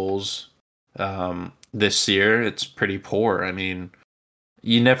 5 goals this year. It's pretty poor. I mean,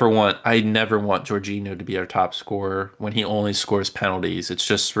 I never want Jorginho to be our top scorer when he only scores penalties. It's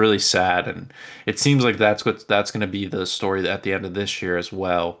just really sad, and it seems like that's going to be the story at the end of this year as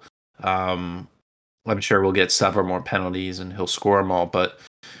well. Um, I'm sure we'll get several more penalties and he'll score them all, but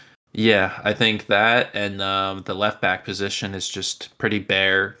yeah, I think that and the left back position is just pretty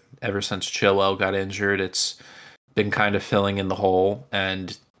bare ever since Chilwell got injured. It's been kind of filling in the hole,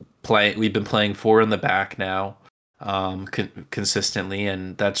 and we've been playing four in the back now consistently,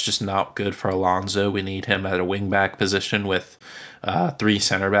 and that's just not good for Alonso. We need him at a wing back position with 3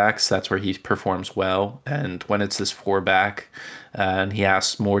 center backs. That's where he performs well. And when it's this four back and he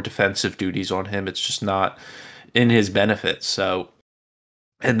has more defensive duties on him, it's just not in his benefit. So,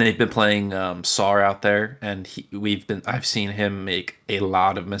 and they've been playing Sar out there, and I've seen him make a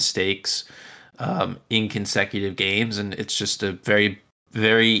lot of mistakes in consecutive games, and it's just a very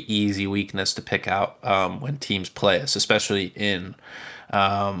very easy weakness to pick out when teams play us, especially in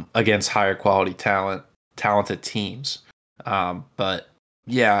against higher quality talented teams. But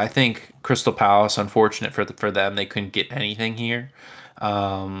yeah, I think Crystal Palace, unfortunate for them, they couldn't get anything here.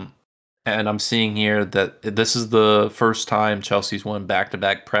 And I'm seeing here that this is the first time Chelsea's won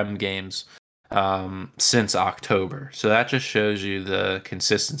back-to-back Prem games since October. So that just shows you the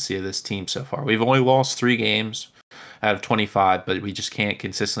consistency of this team so far. We've only lost 3 games out of 25, but we just can't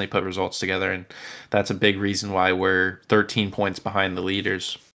consistently put results together, and that's a big reason why we're 13 points behind the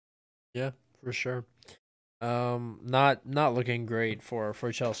leaders. Yeah, for sure. Not looking great for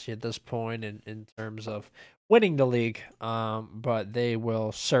Chelsea at this point in terms of winning the league. But they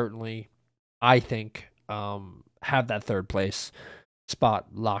will certainly, I think, have that third place spot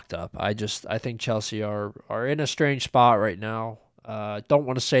locked up. I think Chelsea are in a strange spot right now. Don't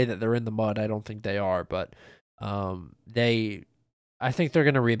want to say that they're in the mud. I don't think they are, but they I think they're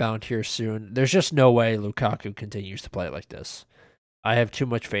going to rebound here soon. There's just no way Lukaku continues to play like this. I have too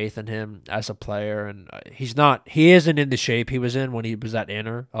much faith in him as a player, and he's not. He isn't in the shape he was in when he was at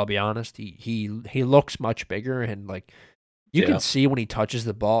Inter. I'll be honest. He looks much bigger, and like you can Yeah. see when he touches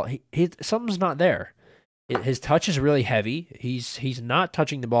the ball, he something's not there. His touch is really heavy. He's not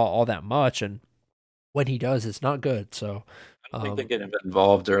touching the ball all that much, and when he does, it's not good. So, I think they get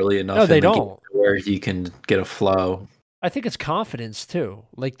involved early no, enough they in the game don't. where he can get a flow. I think it's confidence too.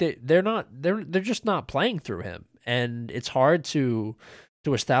 Like they're just not playing through him, and it's hard to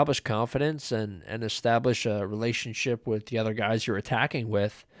establish confidence and establish a relationship with the other guys you're attacking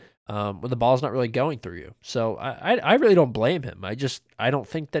with when the ball's not really going through you. So I really don't blame him. I don't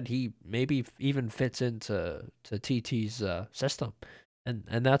think that he maybe even fits into TT's system, and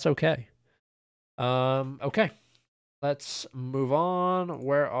that's okay. Okay, let's move on.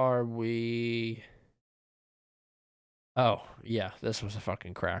 Where are we? Oh, yeah, this was a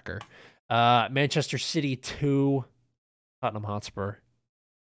fucking cracker. Manchester City 2, Tottenham Hotspur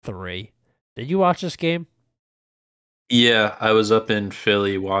 3. Did you watch this game? Yeah, I was up in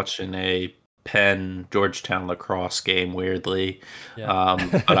Philly watching a Penn Georgetown lacrosse game. Weirdly, Yeah.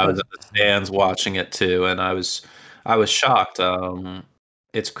 but I was at the stands watching it too, and I was shocked.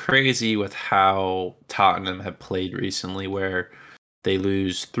 It's crazy with how Tottenham have played recently, where they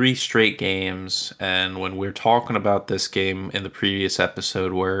lose three straight games. And when we're talking about this game in the previous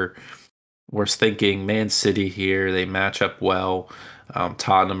episode, where we're thinking Man City here, they match up well.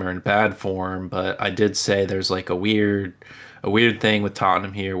 Tottenham are in bad form, but I did say there's like a weird thing with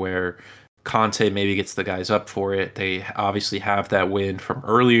Tottenham here where Conte maybe gets the guys up for it. They obviously have that win from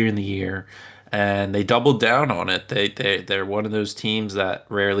earlier in the year, and they doubled down on it. They're one of those teams that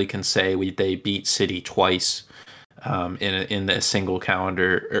rarely can say they beat City twice in a single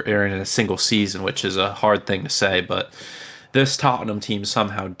calendar or in a single season, which is a hard thing to say, but this Tottenham team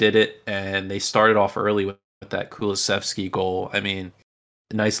somehow did it, and they started off early with that Kulusevski goal. I mean,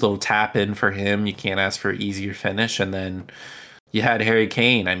 a nice little tap in for him. You can't ask for an easier finish. And then you had Harry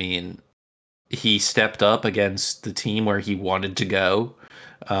Kane. I mean, he stepped up against the team where he wanted to go,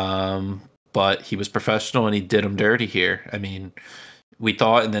 um, but he was professional and he did him dirty here. I mean, we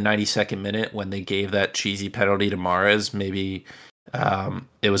thought in the 92nd minute when they gave that cheesy penalty to Mahrez, maybe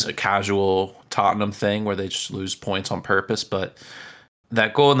it was a casual Tottenham thing where they just lose points on purpose. But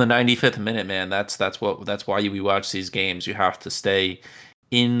that goal in the 95th minute, man, that's why we watch these games. You have to stay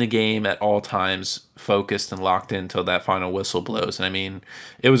in the game at all times, focused and locked in until that final whistle blows. And I mean,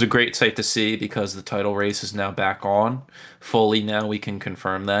 it was a great sight to see because the title race is now back on fully. Now we can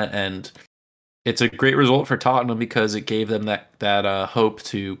confirm that, and it's a great result for Tottenham because it gave them that hope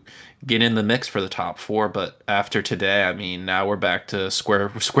to get in the mix for the top four. But after today, I mean, now we're back to square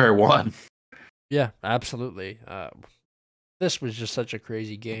one. Yeah, absolutely. This was just such a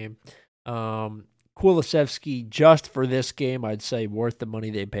crazy game. Kulusevski, just for this game, I'd say worth the money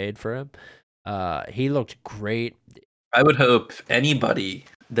they paid for him. He looked great. I would hope anybody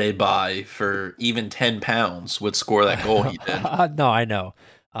they buy for even £10 would score that goal he did. No, I know.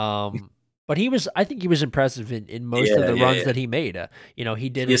 But I think he was impressive in most of Yeah, the yeah, runs yeah. that he made. He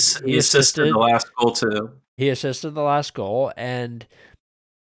did He, it. he assisted the last goal too. He assisted the last goal, and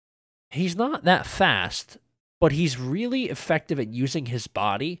he's not that fast, but he's really effective at using his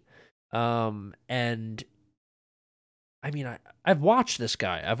body. And I mean, I've watched this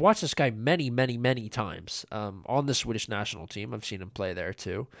guy. I've watched this guy many, many, many times. On the Swedish national team, I've seen him play there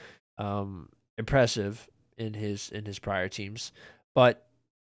too. Impressive in his prior teams, but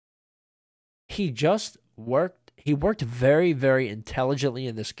he just worked. He worked very, very intelligently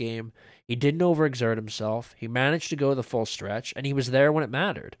in this game. He didn't overexert himself. He managed to go the full stretch, and he was there when it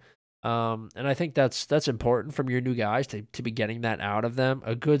mattered. And I think that's important from your new guys to be getting that out of them.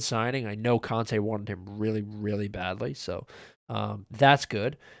 A good signing. I know Conte wanted him really, really badly, so that's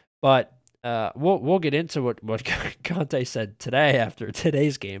good. But we'll get into what Conte said today after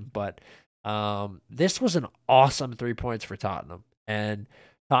today's game. But this was an awesome 3 points for Tottenham, and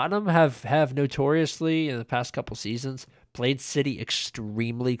Tottenham have notoriously in the past couple seasons played City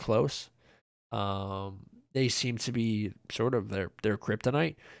extremely close. They seem to be sort of their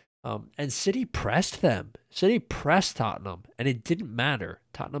kryptonite. And City pressed them. City pressed Tottenham, and it didn't matter.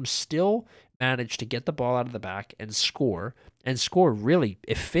 Tottenham still managed to get the ball out of the back and score really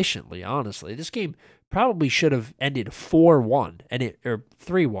efficiently, honestly. This game probably should have ended 4-1 or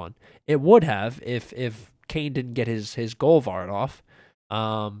 3-1. It would have if Kane didn't get his goal varred off.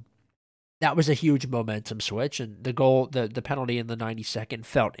 That was a huge momentum switch, and the penalty in the 92nd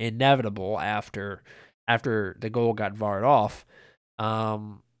felt inevitable after the goal got varred off.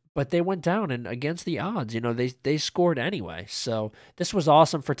 But they went down, and against the odds, they scored anyway. So this was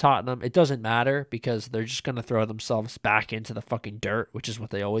awesome for Tottenham. It doesn't matter because they're just going to throw themselves back into the fucking dirt, which is what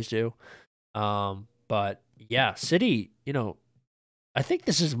they always do. But yeah, City, I think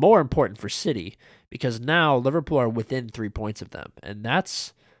this is more important for City because now Liverpool are within 3 points of them, and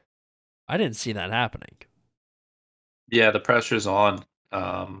I didn't see that happening. Yeah, the pressure's on,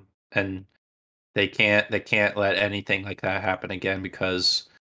 and they can't let anything like that happen again because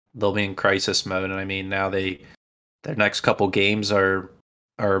they'll be in crisis mode. And I mean, now their next couple games are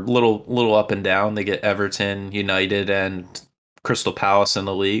little up and down. They get Everton, United, and Crystal Palace in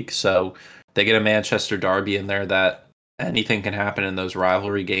the league, so they get a Manchester derby in there that anything can happen in those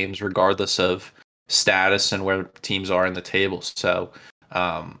rivalry games, regardless of status and where teams are in the table. So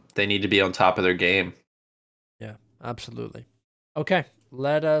they need to be on top of their game. Yeah, absolutely. Okay,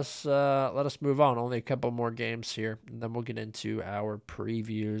 let us move on. Only a couple more games here, and then we'll get into our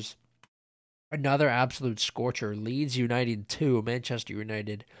previews. Another absolute scorcher. Leeds United 2, Manchester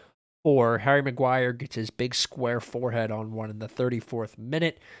United 4. Harry Maguire gets his big square forehead on one in the 34th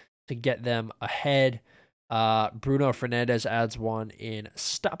minute to get them ahead. Bruno Fernandes adds one in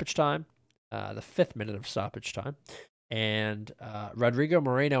stoppage time, the 5th minute of stoppage time. And Rodrigo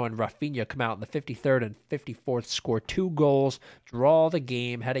Moreno and Rafinha come out in the 53rd and 54th, score 2 goals, draw the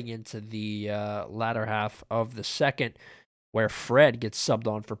game heading into the latter half of the second, where Fred gets subbed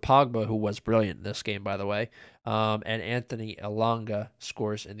on for Pogba, who was brilliant in this game, by the way. And Anthony Elanga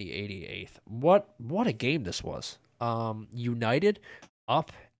scores in the 88th. What a game this was. United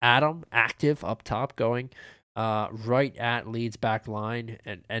up, Adam active up top, going right at Leeds back line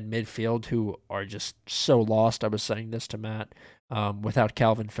and midfield, who are just so lost. I was saying this to Matt. Without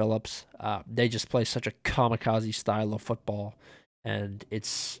Calvin Phillips, they just play such a kamikaze style of football, and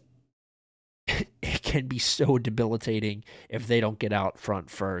it can be so debilitating if they don't get out front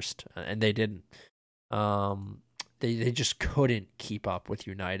first, and they didn't. They just couldn't keep up with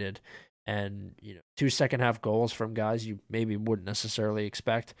United, and 2 second half goals from guys you maybe wouldn't necessarily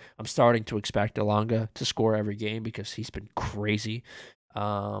expect. I'm starting to expect Elanga to score every game because he's been crazy.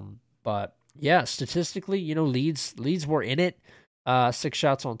 But yeah, statistically, Leeds were in it. 6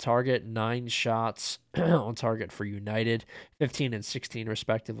 shots on target, 9 shots on target for United, 15 and 16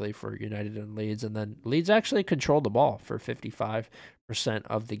 respectively for United and Leeds. And then Leeds actually controlled the ball for 55%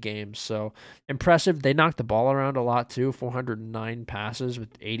 of the game. So impressive. They knocked the ball around a lot too, 409 passes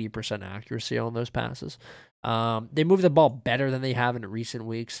with 80% accuracy on those passes. They moved the ball better than they have in recent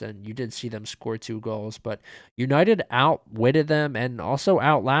weeks, and you did see them score 2 goals. But United outwitted them and also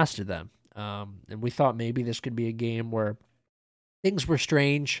outlasted them. And we thought maybe this could be a game where things were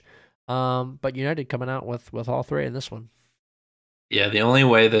strange, but United coming out with all 3 in this one. Yeah, the only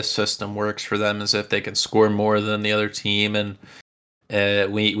way this system works for them is if they can score more than the other team, and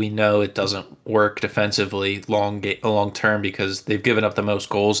we know it doesn't work defensively long term because they've given up the most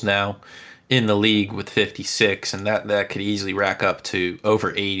goals now in the league with 56, and that could easily rack up to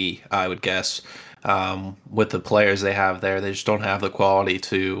over 80, I would guess. With the players they have there, they just don't have the quality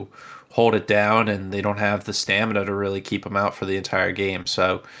to hold it down, and they don't have the stamina to really keep them out for the entire game.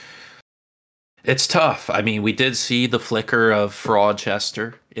 So it's tough. I mean, we did see the flicker of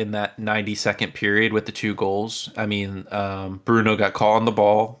Fraudchester in that 90-second period with the 2 goals. I mean, Bruno got caught on the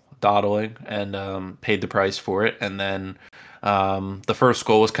ball, dawdling, and paid the price for it. And then the first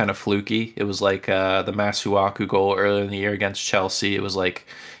goal was kind of fluky. It was like the Masuaku goal earlier in the year against Chelsea. It was like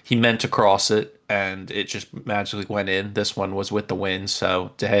he meant to cross it, and it just magically went in. This one was with the wind,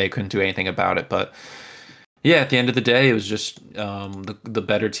 so De Gea couldn't do anything about it. But yeah, at the end of the day, it was just the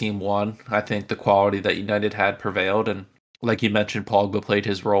better team won. I think the quality that United had prevailed, and like you mentioned, Pogba played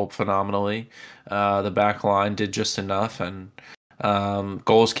his role phenomenally. The back line did just enough, and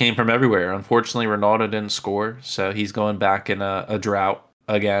goals came from everywhere. Unfortunately, Ronaldo didn't score, so he's going back in a drought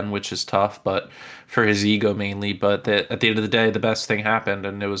again, which is tough, but for his ego mainly. But at the end of the day, the best thing happened,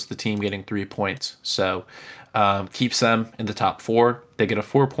 and it was the team getting 3 points. So keeps them in the top 4. They get a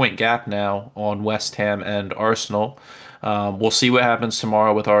 4 point gap now on West Ham and Arsenal. We'll see what happens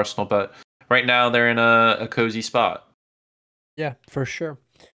tomorrow with Arsenal, but right now they're in a cozy spot. Yeah, for sure.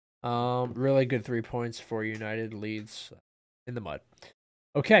 Really good 3 points for United. Leeds in the mud.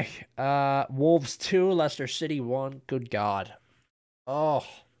 Okay. Wolves 2, Leicester City 1. Good God. Oh,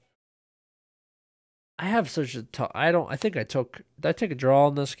 I have such a tough. I think I took. Did I take a draw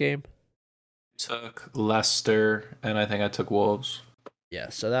in this game? Took Leicester, and I think I took Wolves. Yeah,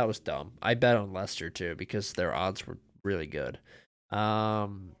 so that was dumb. I bet on Leicester too because their odds were really good.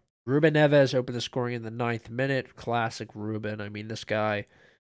 Um, Ruben Neves opened the scoring in the 9th minute. Classic Ruben. I mean, this guy,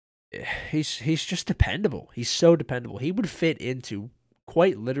 he's just dependable. He's so dependable. He would fit into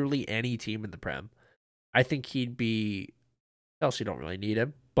quite literally any team in the Prem. I think he'd be. Chelsea don't really need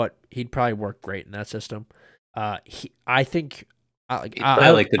him, but he'd probably work great in that system. I think, He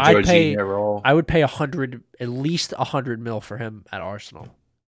played like the I'd pay, Jorginho role. I would pay 100, at least 100 mil for him at Arsenal.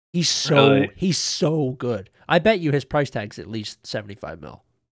 Really? He's so good. I bet you his price tag's at least 75 mil.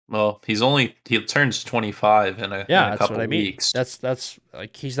 Well, he turns 25 in Yeah, a that's what couple I mean. weeks. That's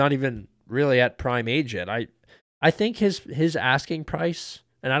like he's not even really at prime age yet. I think his asking price,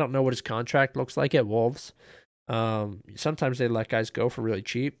 and I don't know what his contract looks like at Wolves. Sometimes they let guys go for really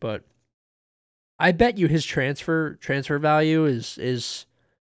cheap, but I bet you his transfer value is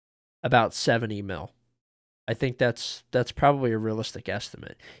about 70 mil. I think that's probably a realistic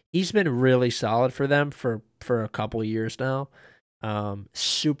estimate. He's been really solid for them for a couple of years now.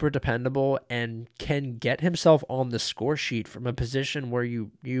 Super dependable and can get himself on the score sheet from a position where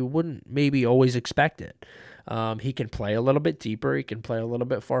you wouldn't maybe always expect it. He can play a little bit deeper, he can play a little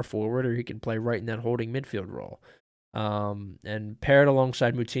bit far forward, or he can play right in that holding midfield role. And paired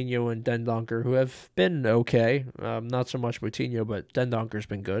alongside Moutinho and Dendoncker, who have been okay. Not so much Moutinho, but Dendonker's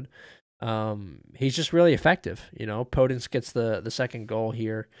been good. He's just really effective. You know, Podence gets the second goal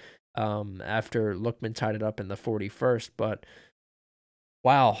here after Lookman tied it up in the 41st. But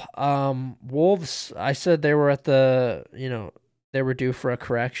wow, Wolves. I said they were at they were due for a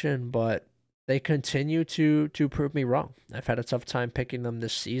correction, but they continue to prove me wrong. I've had a tough time picking them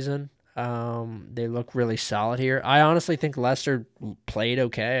this season. They look really solid here. I honestly think Leicester played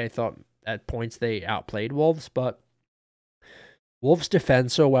okay. I thought at points they outplayed Wolves, but Wolves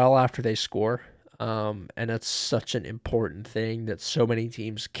defend so well after they score. And that's such an important thing that so many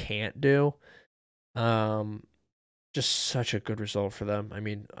teams can't do. Um, just such a good result for them. I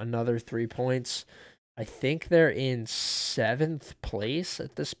mean, another 3 points. I think they're in seventh place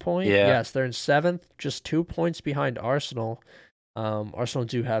at this point. Yeah. Yes, they're in seventh, just 2 points behind Arsenal. Arsenal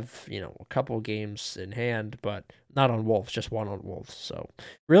do have, a couple games in hand, but not on Wolves, just one on Wolves. So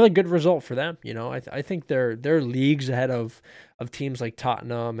really good result for them. I think they're leagues ahead of teams like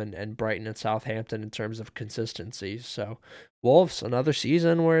Tottenham and Brighton and Southampton in terms of consistency. So Wolves, another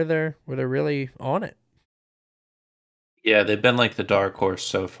season where they're really on it. Yeah, they've been like the dark horse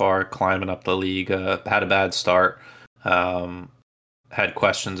so far, climbing up the league. Had a bad start. Um, had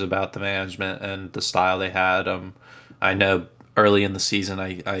questions about the management and the style they had. I know early in the season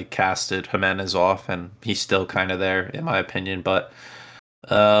I casted Jimenez off, and he's still kind of there in my opinion. But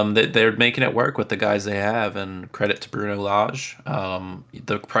they're making it work with the guys they have, and credit to Bruno Lage.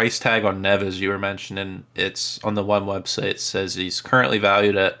 The price tag on Neves you were mentioning, it's on the one website. It says he's currently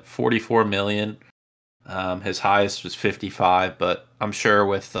valued at 44 million. His highest was 55, but I'm sure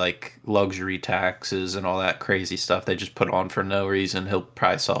with like luxury taxes and all that crazy stuff they just put on for no reason, he'll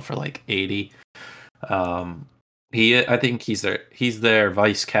probably sell for like 80. Um, I think he's their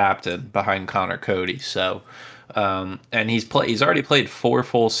vice captain behind Connor Cody. So, and he's already played 4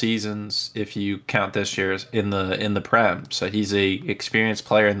 full seasons if you count this year's in the Prem. So he's a experienced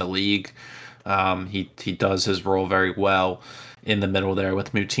player in the league. He does his role very well in the middle there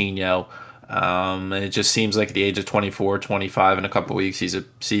with Moutinho. And it just seems like at the age of 24, 25 in a couple weeks, he's a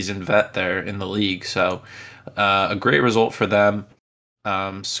seasoned vet there in the league. So, a great result for them.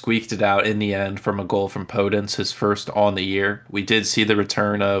 Squeaked it out in the end from a goal from Podence, his first on the year. We did see the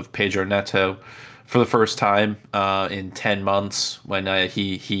return of Pedro Neto for the first time in 10 months when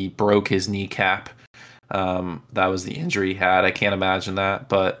he broke his kneecap. That was the injury he had. I can't imagine that,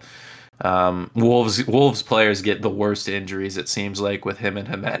 but Wolves players get the worst injuries, it seems like, with him and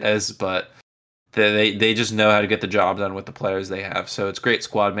Jimenez, but they just know how to get the job done with the players they have. So it's great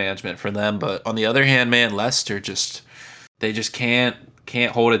squad management for them. But on the other hand, man, Leicester they just can't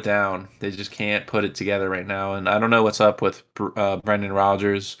hold it down. They just can't put it together right now. And I don't know what's up with Brendan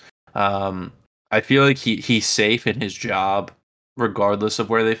Rodgers. I feel like he's safe in his job regardless of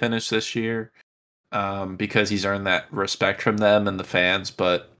where they finish this year, because he's earned that respect from them and the fans.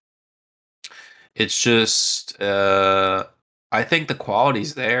 But it's just I think the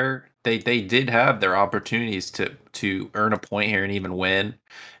quality's there. They did have their opportunities to earn a point here and even win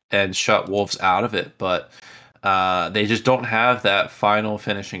and shut Wolves out of it, but they just don't have that final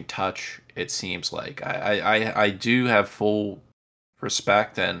finishing touch. It seems like I do have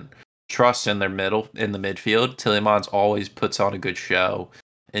respect and trust in in the midfield. Tillemans always puts on a good show,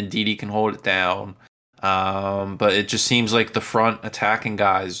 and Didi can hold it down. But it just seems like the front attacking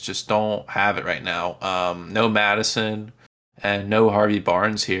guys just don't have it right now. No Madison and no Harvey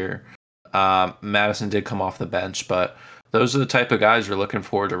Barnes here. Madison did come off the bench, but those are the type of guys you're looking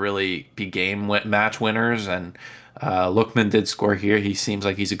for to really be match winners. And Lookman did score here. He seems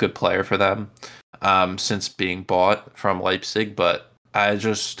like he's a good player for them since being bought from Leipzig. But I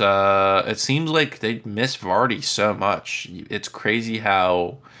just it seems like they miss Vardy so much. It's crazy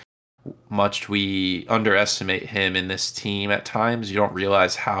how much we underestimate him in this team at times. You don't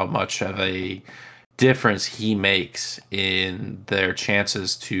realize how much of a difference he makes in their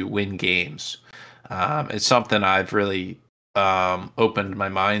chances to win games. It's something I've really opened my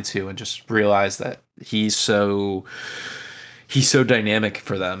mind to, and just realized that he's so dynamic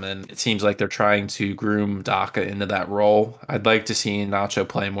for them, and it seems like they're trying to groom Daka into that role. I'd like to see Nacho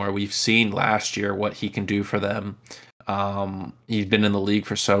play more. We've seen last year what he can do for them. He's been in the league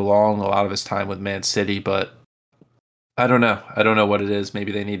for so long, a lot of his time with Man City, but I don't know. I don't know what it is.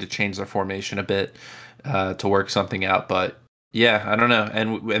 Maybe they need to change their formation a bit to work something out. But yeah, I don't know.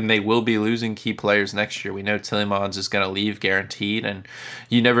 And they will be losing key players next year. We know Tillemans is going to leave guaranteed, and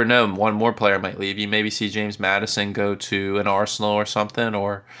you never know. One more player might leave. You maybe see James Madison go to an Arsenal or something,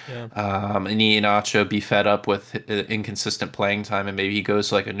 or Iheanacho be fed up with inconsistent playing time, and maybe he goes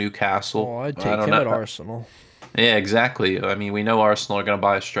to like a Newcastle. Oh, I'd take him at Arsenal. Yeah, exactly. I mean, we know Arsenal are going to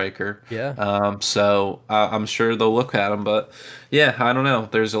buy a striker. Yeah. So I'm sure they'll look at him. But yeah, I don't know.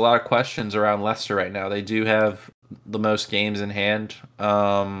 There's a lot of questions around Leicester right now. They do have the most games in hand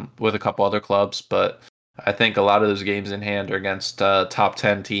with a couple other clubs, but I think a lot of those games in hand are against top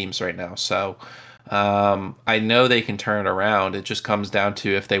 10 teams right now. So I know they can turn it around. It just comes down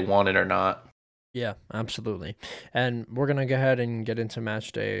to if they want it or not. Yeah, absolutely. And we're going to go ahead and get into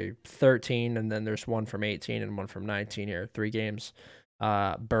match day 13, and then there's one from 18 and one from 19 here, 3 games.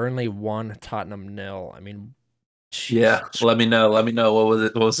 Burnley 1, Tottenham 0. I mean, yeah, let me know. Let me know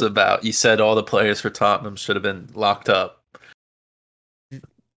what was it about. You said all the players for Tottenham should have been locked up.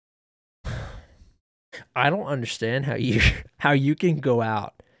 I don't understand how you can go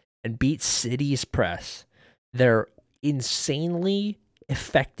out and beat City's press. They're insanely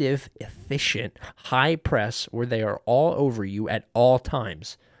effective, efficient, high press where they are all over you at all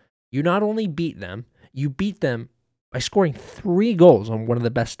times. You not only beat them, you beat them by scoring 3 goals on one of the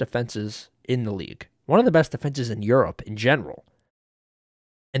best defenses in the league. One of the best defenses in Europe in general.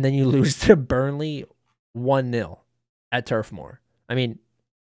 And then you lose to Burnley 1-0 at Turf Moor. I mean,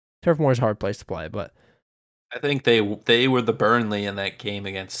 Turf Moor is a hard place to play, but I think they were the Burnley in that game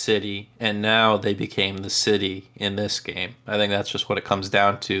against City, and now they became the City in this game. I think that's just what it comes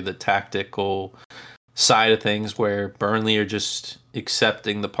down to, the tactical side of things, where Burnley are just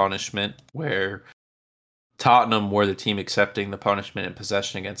accepting the punishment, where Tottenham were the team accepting the punishment and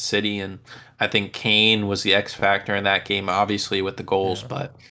possession against City. And I think Kane was the X factor in that game, obviously with the goals,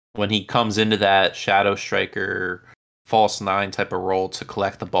 but when he comes into that shadow striker false 9 type of role to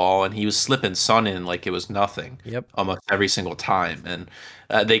collect the ball, and he was slipping Son in like it was nothing. Yep. Almost every single time. And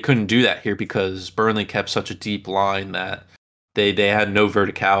they couldn't do that here because Burnley kept such a deep line that they had no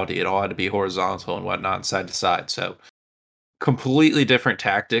verticality. It all had to be horizontal and whatnot, side to side. So completely different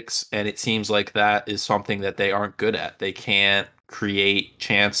tactics, and it seems like that is something that they aren't good at. They can't create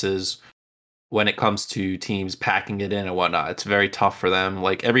chances when it comes to teams packing it in and whatnot. It's very tough for them.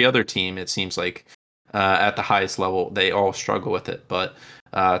 Like every other team, it seems like at the highest level, they all struggle with it, but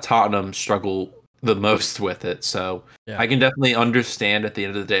Tottenham struggle the most with it. So I can definitely understand at the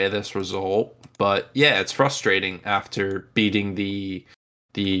end of the day this result, but yeah, it's frustrating after beating the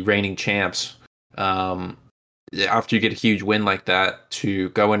reigning champs. After you get a huge win like that, to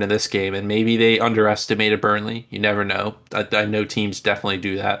go into this game, and maybe they underestimated Burnley. You never know. I know teams definitely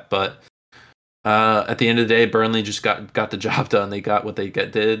do that, but at the end of the day, Burnley just got the job done. They got what they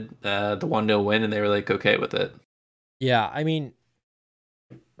did, the 1-0 win, and they were like okay with it. Yeah, I mean,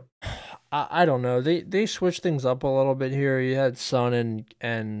 I don't know. They switched things up a little bit here. You had Son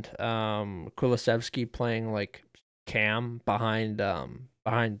and Kulusevski playing like Cam behind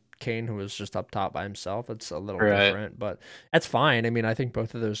Kane, who was just up top by himself. It's a little different, but that's fine. I mean, I think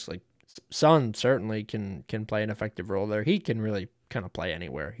both of those, like, Son certainly can play an effective role there. He can really kind of play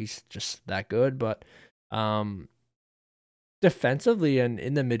anywhere. He's just that good. But defensively and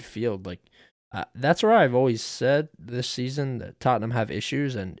in the midfield, like, that's where I've always said this season that Tottenham have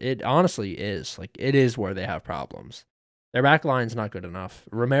issues, and it honestly is. Like, it is where they have problems. Their back line's not good enough.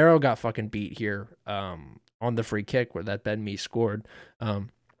 Romero got fucking beat here on the free kick where that Ben Mee scored.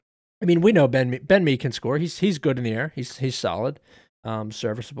 I mean, we know Ben Mee can score. He's good in the air. He's solid.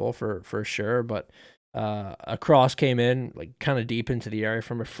 serviceable for sure. But a cross came in like kind of deep into the area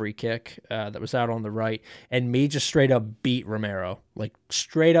from a free kick that was out on the right, and me just straight up beat Romero, like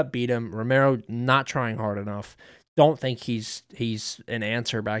straight up beat him. Romero not trying hard enough. Don't think he's an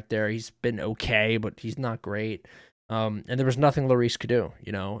answer back there. He's been okay, but he's not great. And there was nothing Lloris could do,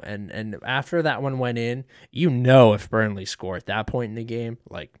 And after that one went in, if Burnley score at that point in the game,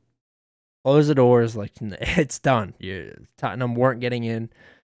 like close the doors, like it's done. Tottenham weren't getting in.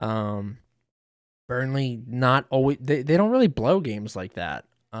 Burnley not always they don't really blow games like that.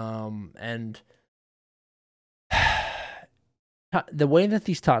 And the way that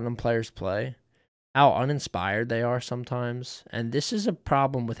these Tottenham players play, how uninspired they are sometimes, and this is a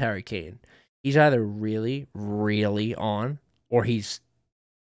problem with Harry Kane. He's either really, really on, or he's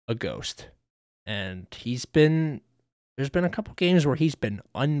a ghost. And there's been a couple games where he's been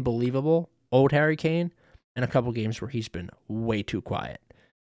unbelievable, old Harry Kane, and a couple games where he's been way too quiet.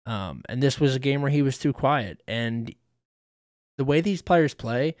 And this was a game where he was too quiet. And the way these players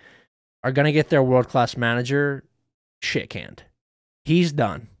play are going to get their world-class manager shit canned. He's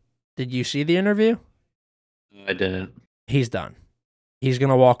done. Did you see the interview? I didn't. He's done. He's going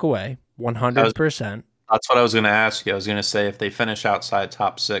to walk away 100%. That's what I was going to ask you. I was going to say, if they finish outside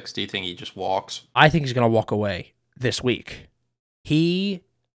top 6, do you think he just walks? I think he's going to walk away this week.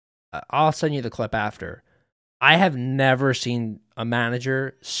 I'll send you the clip after. I have never seen a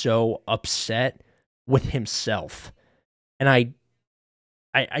manager so upset with himself. And I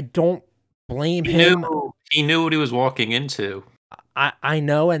don't blame him. He knew what he was walking into. I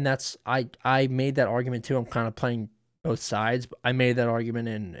know, and I made that argument too. I'm kind of playing both sides. I made that argument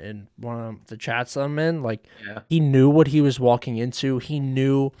in one of the chats I'm in. Like, He knew what he was walking into. He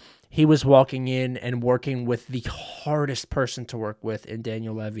knew he was walking in and working with the hardest person to work with in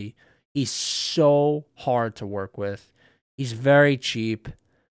Daniel Levy. He's so hard to work with. He's very cheap.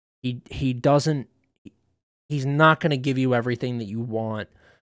 He's not going to give you everything that you want.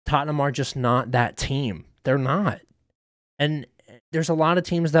 Tottenham are just not that team. They're not. And there's a lot of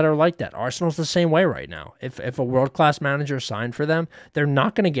teams that are like that. Arsenal's the same way right now. If a world-class manager signed for them, they're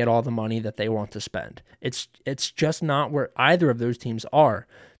not going to get all the money that they want to spend. It's just not where either of those teams are.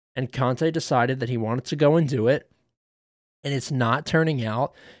 And Conte decided that he wanted to go and do it, and it's not turning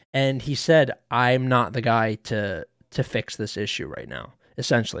out. And he said, I'm not the guy to fix this issue right now.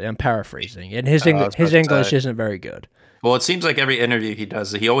 Essentially, I'm paraphrasing. And his English isn't very good. Well, it seems like every interview he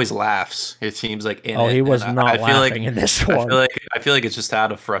does, he always laughs. It seems like he was not laughing in this one. I feel like it's just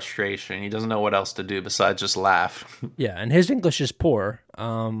out of frustration. He doesn't know what else to do besides just laugh. Yeah, and his English is poor.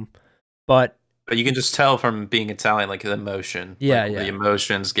 But you can just tell from being Italian, like the emotion. Yeah, The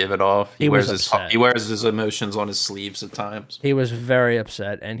emotions give it off. He wears his emotions on his sleeves at times. He was very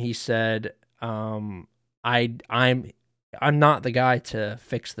upset, and he said, I'm not the guy to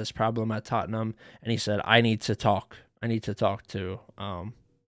fix this problem at Tottenham. And he said, I need to talk to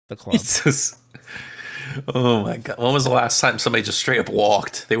the club. Oh my God. When was the last time somebody just straight up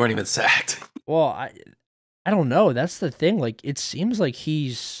walked? They weren't even sacked. Well, I don't know. That's the thing. Like, it seems like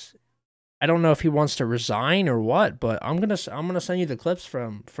I don't know if he wants to resign or what, but I'm gonna send you the clips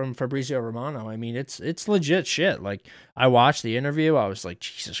from Fabrizio Romano. I mean, it's legit shit. Like, I watched the interview, I was like,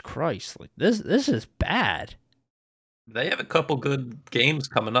 Jesus Christ, like this is bad. They have a couple good games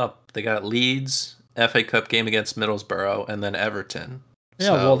coming up. They got Leeds, FA Cup game against Middlesbrough, and then Everton.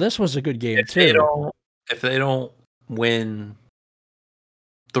 Yeah, well, this was a good game too. If they don't win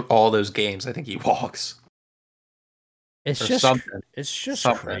all those games, I think he walks. It's just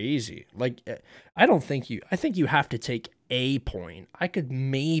crazy. Like, I think you have to take a point. I could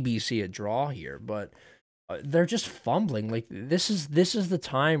maybe see a draw here, but they're just fumbling. Like, this is the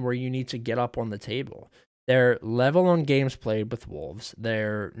time where you need to get up on the table. They're level on games played with Wolves.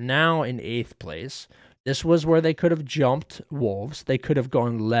 They're now in 8th place. This was where they could have jumped Wolves. They could have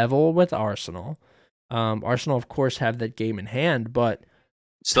gone level with Arsenal. Arsenal, of course, have that game in hand, but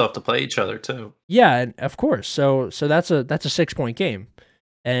still have to play each other too. Yeah, and of course. So that's a 6-point game.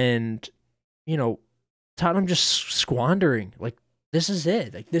 And Tottenham just squandering. Like, this is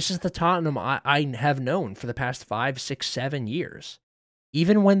it. Like, this is the Tottenham I have known for the past 5, 6, 7 years.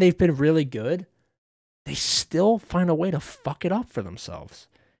 Even when they've been really good, they still find a way to fuck it up for themselves.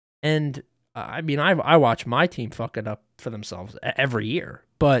 And I mean, I watch my team fuck it up for themselves every year,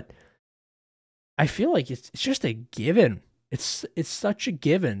 but I feel like it's just a given. It's such a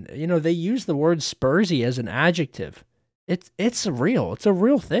given. They use the word Spursy as an adjective. It's real. It's a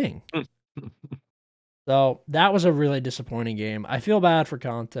real thing. So that was a really disappointing game. I feel bad for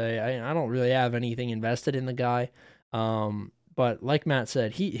Conte. I don't really have anything invested in the guy. But like Matt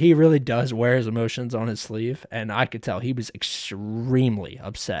said, he really does wear his emotions on his sleeve, and I could tell he was extremely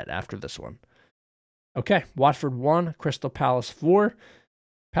upset after this one. Okay, Watford 1, Crystal Palace 4.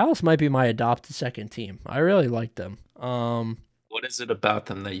 Palace might be my adopted second team. I really like them. What is it about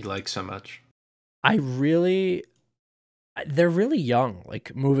them that you like so much? They're really young,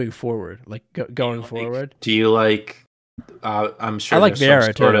 like moving forward, like going forward. Do you like? I'm I sure like there's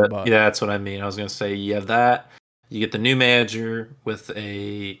some Vieira sort too, of. but Yeah, that's what I mean. I was gonna say you have that. You get the new manager with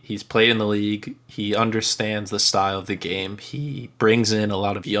he's played in the league. He understands the style of the game. He brings in a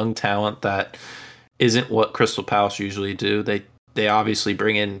lot of young talent that isn't what Crystal Palace usually do. They obviously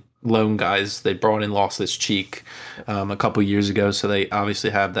bring in loan guys. They brought in Loftus Cheek a couple years ago, so they obviously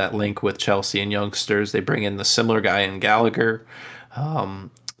have that link with Chelsea and youngsters. They bring in the similar guy in Gallagher.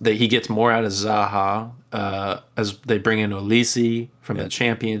 Um, that he gets more out of Zaha as they bring in Olise from the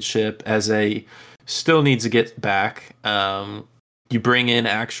Championship. Eze still needs to get back. You bring in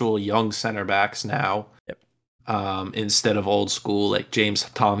actual young center backs now instead of old school like James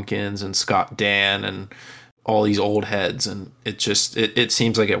Tompkins and Scott Dan and all these old heads, and it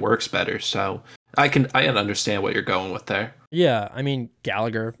seems like it works better. So I can understand what you're going with there. yeah, I mean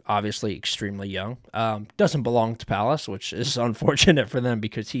Gallagher, obviously extremely young. Doesn't belong to Palace, which is unfortunate for them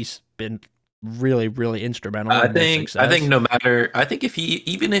because he's been really, really instrumental in their success. I think no matter I think if he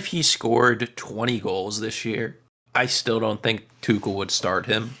even if he scored 20 goals this year, I still don't think Tuchel would start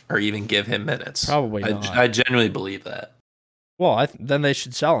him or even give him minutes. Probably not. I genuinely believe that. Well, then they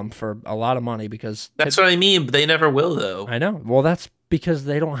should sell him for a lot of money because That's what I mean. But they never will, though. I know. Well, that's because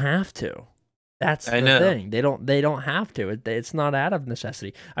they don't have to. That's I the know. thing. They don't have to. It's not out of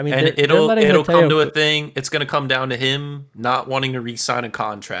necessity. I mean, And they're letting it'll come to Mateo- a thing. It's going to come down to him not wanting to re-sign a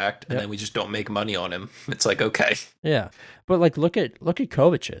contract, and Yep. then we just don't make money on him. It's like okay, Yeah, but like look at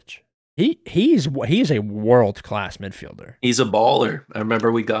Kovacic. He's a world class midfielder. he's a baller. I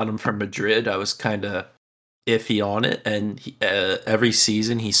remember we got him from Madrid. I was kind of iffy on it, and every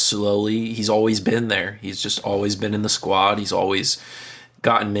season he's always been there. He's just always been in the squad. He's always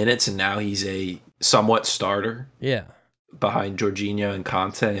gotten minutes, and now he's a somewhat starter. Yeah, Behind Jorginho and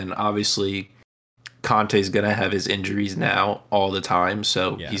Conte, and obviously Conte's going to have his injuries now all the time,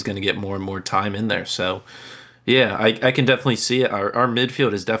 so he's going to get more and more time in there. So, yeah, I can definitely see it. Our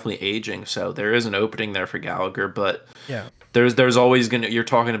midfield is definitely aging, so there is an opening there for Gallagher, but yeah, there's always going to, you're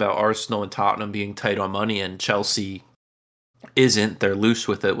talking about Arsenal and Tottenham being tight on money, and Chelsea isn't. They're loose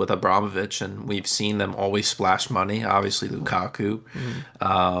with it with Abramovich, and we've seen them always splash money, obviously Lukaku.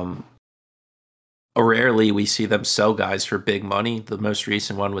 Rarely we see them sell guys for big money. The most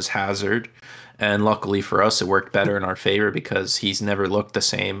recent one was Hazard, and luckily for us, it worked better in our favor because he's never looked the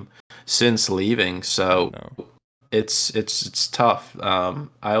same since leaving. So it's tough. I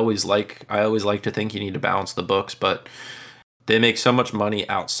always like to think you need to balance the books, but they make so much money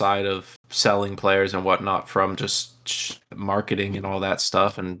outside of selling players and whatnot from just marketing and all that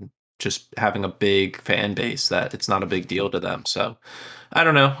stuff, and just having a big fan base that it's not a big deal to them. So I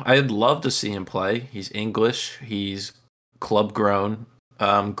don't know. I'd love to see him play. He's English. He's club grown,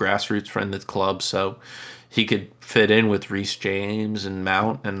 grassroots friend of the club, so he could fit in with Reece James and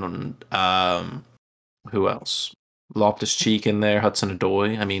Mount and who else? Loftus Cheek in there, Hudson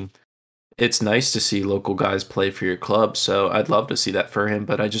Odoi. I mean, it's nice to see local guys play for your club, so I'd love to see that for him,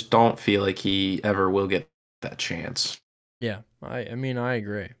 but I just don't feel like he ever will get that chance. yeah. I mean, I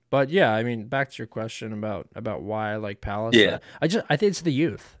agree. But yeah, I mean, back to your question about why I like Palace. Yeah. I think it's the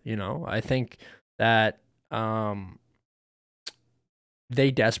youth. I think that they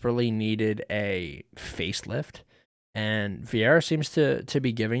desperately needed a facelift, and Vieira seems to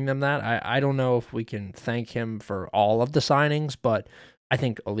be giving them that. I don't know if we can thank him for all of the signings, but I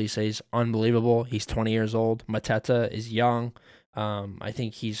think Olise's unbelievable. He's 20 years old. Mateta is young. I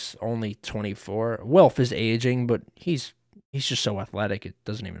think he's only 24. Wilf is aging, but he's just so athletic, it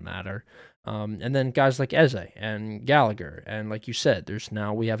doesn't even matter. And then guys like Eze and Gallagher, and like you said,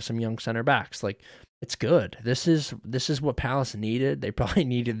 we have some young center backs. Like, it's good. This is what Palace needed. They probably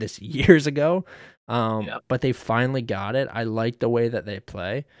needed this years ago, but they finally got it. I like the way that they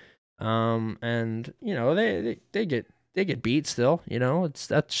play, and they get beat still.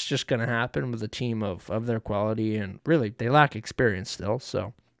 That's just gonna happen with a team of their quality, and really they lack experience still.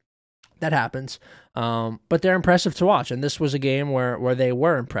 So that happens. But they're impressive to watch. And this was a game where they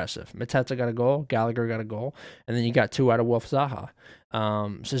were impressive. Mateta got a goal, Gallagher got a goal, and then you got two out of Wilf Zaha.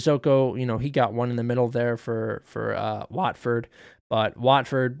 Sissoko, he got one in the middle there for Watford. But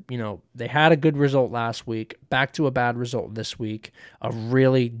Watford, they had a good result last week, back to a bad result this week, a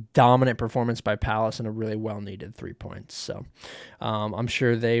really dominant performance by Palace, and a really well-needed 3 points. So I'm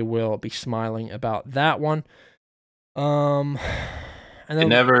sure they will be smiling about that one. Um, and It then go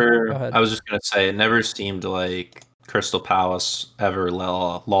never. ahead. I was just gonna say it never seemed like Crystal Palace ever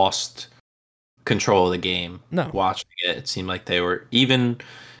lost control of the game. No, Watching it, it seemed like they were even.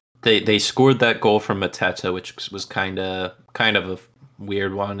 They scored that goal from Mateta, which was kind of a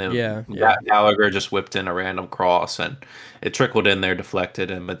weird one. yeah, yeah. Gallagher just whipped in a random cross, and it trickled in there,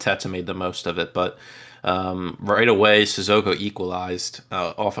 deflected, and Mateta made the most of it. But right away, Sissoko equalized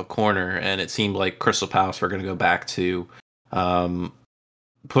off a corner, and it seemed like Crystal Palace were going to go back to um,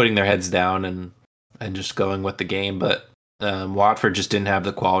 putting their heads down and just going with the game. But Watford just didn't have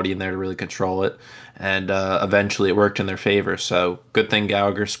the quality in there to really control it, and eventually it worked in their favor. So good thing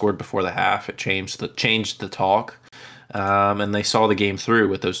Gallagher scored before the half. It changed the talk, and they saw the game through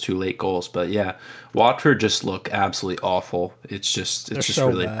with those two late goals. But yeah, Watford just look absolutely awful. They're It's just so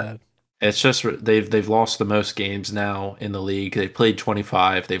really bad. bad. It's just they've lost the most games now in the league. They've played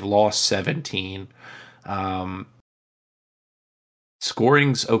 25. They've lost 17. Um,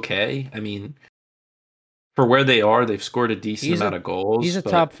 Scoring's okay. I mean, for where they are, they've scored a decent He's amount a of goals, he's a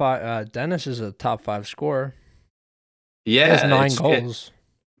but top five. Dennis is a top five scorer. He has yeah, 9 goals.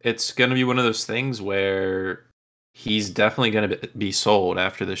 it's going to be one of those things where he's definitely going to be sold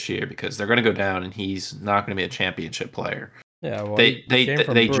after this year because they're going to go down and he's not going to be a championship player. Yeah, well, They he they came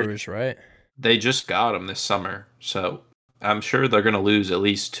from they ju- Bruges, right? they just got him this summer, so I'm sure they're going to lose at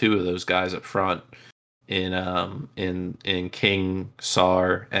least two of those guys up front in King,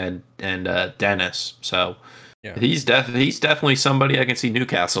 Sar, and Dennis. So Yeah. he's definitely somebody I can see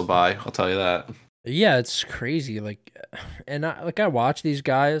Newcastle by. I'll tell you that. Yeah, it's crazy. Like, and I watch these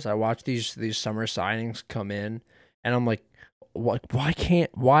guys. I watch these summer signings come in, and I'm like, what? Why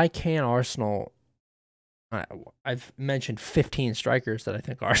can't Arsenal? I, I've mentioned 15 strikers that I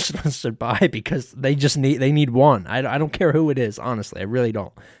think Arsenal should buy because they need one. I don't care who it is. Honestly, I really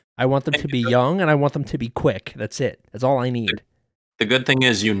don't. I want them to be young and I want them to be quick. That's it. That's all I need. The good thing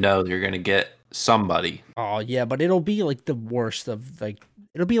is you know you're going to get somebody. Oh yeah, but it'll be like the worst of like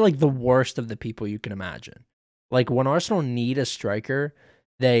it'll be like the worst of the people you can imagine. Like when Arsenal need a striker,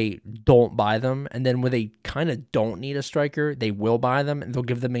 they don't buy them, and then when they kind of don't need a striker, they will buy them, and they'll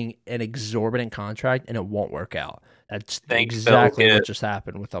give them an exorbitant contract, and it won't work out. That's Think they'll exactly what get just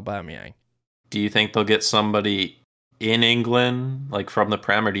happened with Aubameyang. Do you think they'll get somebody in England like from the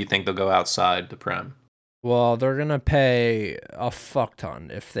Prem or do you think they'll go outside the Prem? Well, they're gonna pay a fuck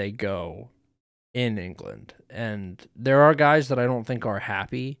ton if they go in England, and there are guys that I don't think are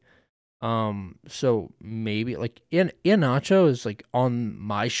happy. So maybe like Iheanacho is like on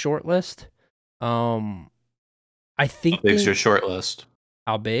my short list. Um, I How think big's your short list?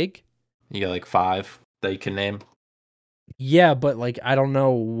 how big? You got like five that you can name? Yeah, but like I don't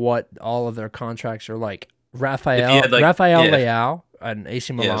know what all of their contracts are like. If you had like Rafael yeah, Leao and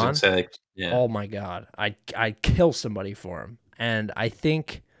AC yeah, I was gonna Milan. say like yeah. Oh my god, I'd kill somebody for him, and I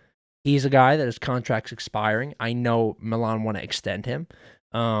think he's a guy that his contract's expiring. I know Milan want to extend him,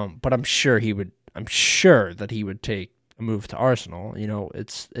 but I'm sure he would. I'm sure that he would take a move to Arsenal. You know,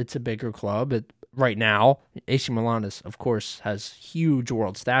 it's a bigger club. Right now, AC Milan is, of course, has huge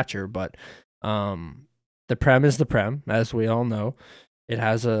world stature, but the Prem is the Prem, as we all know. It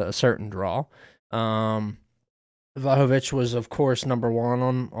has a certain draw. Um, Vlahovic was, of course, number one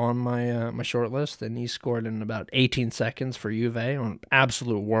on my short list, and he scored in about 18 seconds for Juve on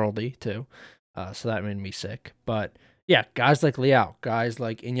absolute worldy too. So that made me sick. But yeah, guys like Leao, guys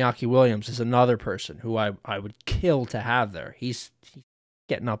like Iñaki Williams is another person who I would kill to have there. He's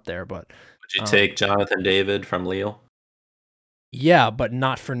getting up there, but Would you take Jonathan David from Lille? yeah, but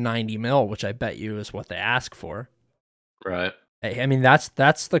not for 90 mil, which I bet you is what they ask for. Right. I mean, that's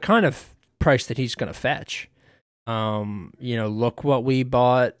the kind of price that he's going to fetch. Look what we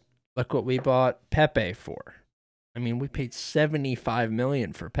bought. Look what we bought Pepe for. I mean, we paid 75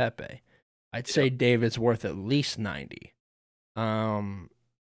 million for Pepe. I'd say David's worth at least 90.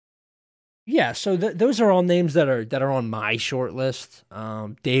 Yeah. So those are all names that are on my short list.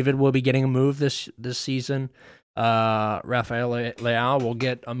 David will be getting a move this season. Rafael Leao will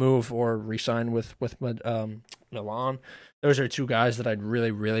get a move or resign with Milan. Those are two guys that I'd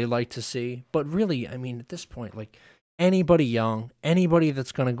really, really like to see. But really, I mean, at this point, like anybody young, anybody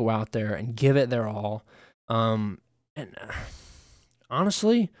that's going to go out there and give it their all. And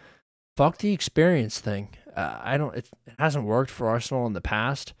honestly, fuck the experience thing. I don't. It hasn't worked for Arsenal in the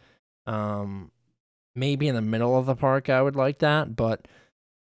past. Maybe in the middle of the park, I would like that, but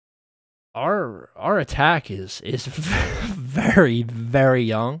our attack is very, very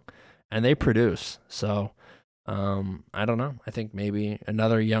young, and they produce. So I don't know. I think maybe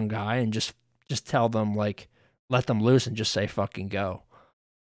another young guy and just tell them, like, let them loose and just say fucking go.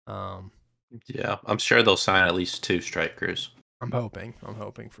 Yeah, I'm sure they'll sign at least 2 strikers. I'm hoping. I'm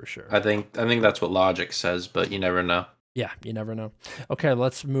hoping for sure. I think that's what logic says, but you never know. Yeah, you never know. Okay,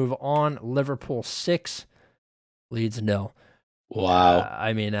 let's move on. Liverpool 6, Leeds nil. Wow.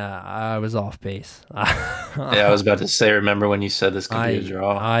 I was off base. Yeah, I was about to say, remember when you said this could be a I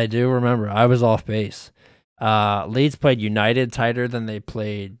draw? I do remember. I was off base. Leeds played United tighter than they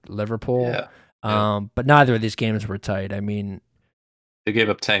played Liverpool. Yeah. Yeah. But neither of these games were tight. I mean, They gave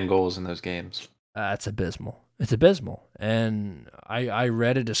up 10 goals in those games. it's abysmal. It's abysmal. And I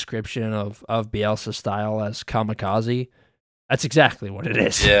read a description of Bielsa's style as kamikaze. That's exactly what it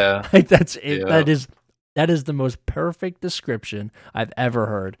is. Yeah. Like that's it. Yeah. That is the most perfect description I've ever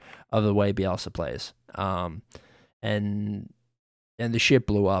heard of the way Bielsa plays. And the shit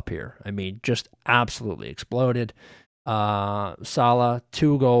blew up here. I mean, just absolutely exploded. Salah,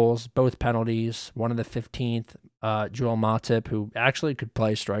 2 goals, both penalties. One in the 15th. Joel Matip, who actually could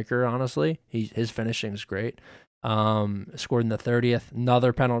play striker, honestly. His finishing is great. Scored in the 30th.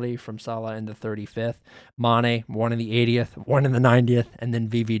 Another penalty from Salah in the 35th. Mane, one in the 80th, one in the 90th, and then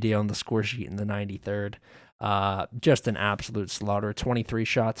VVD on the score sheet in the 93rd. Just an absolute slaughter. 23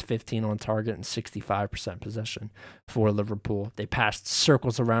 shots, 15 on target, and 65% possession for Liverpool. They passed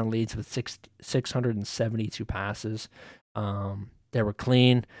circles around Leeds with 672 passes. They were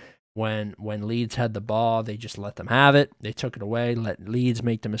clean. When Leeds had the ball, they just let them have it. They took it away, let Leeds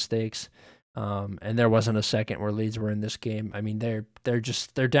make the mistakes. And there wasn't a second where Leeds were in this game. I mean, they're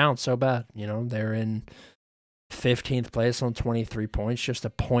down so bad. You know, they're in 15th place on 23 points, just a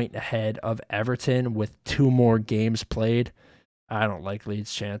point ahead of Everton with 2 more games played. I don't like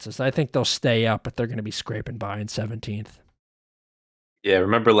Leeds' chances. I think they'll stay up, but they're going to be scraping by in 17th. Yeah,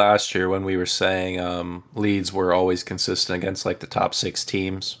 remember last year when we were saying Leeds were always consistent against like the top 6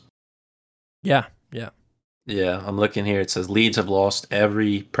 teams? Yeah, yeah. Yeah, I'm looking here. It says Leeds have lost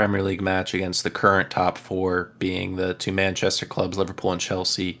every Premier League match against the current top 4, being the 2 Manchester clubs, Liverpool and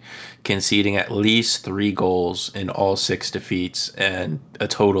Chelsea, conceding at least 3 goals in all 6 defeats and a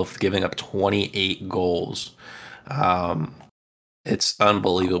total of giving up 28 goals. Um, it's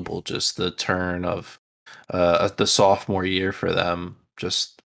unbelievable, just the turn of the sophomore year for them.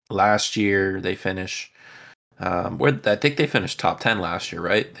 Just last year, they finish where I think they finished top 10 last year,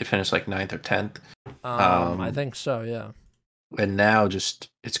 right? They finished like 9th or 10th. I Um, think so, yeah. and now just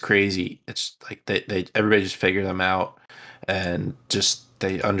it's crazy. It's like they everybody just figured them out and just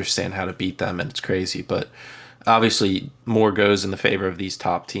they understand how to beat them, and it's crazy. But obviously more goes in the favor of these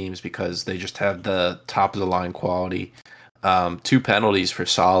top teams because they just have the top of the line quality. 2 penalties for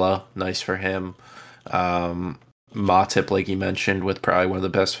Salah, nice for him. um Matip, like you mentioned, with probably one of the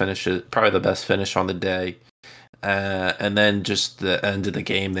best finishes, probably the best finish on the day. And then just the end of the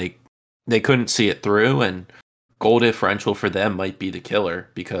game, they couldn't see it through, and goal differential for them might be the killer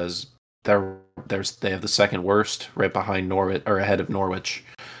because they have the second worst, right behind Norwich or ahead of Norwich.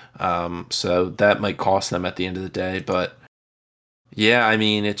 So that might cost them at the end of the day. But yeah, I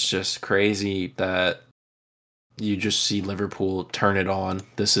mean, it's just crazy that you just see Liverpool turn it on.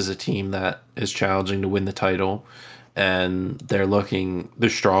 This is a team that is challenging to win the title, and they're looking the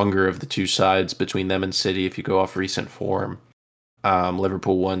stronger of the 2 sides between them and City. If you go off recent form,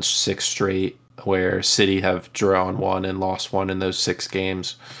 Liverpool won 6 straight, where City have drawn 1 and lost 1 in those 6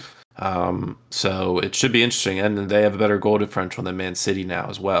 games. So it should be interesting, and they have a better goal differential than Man City now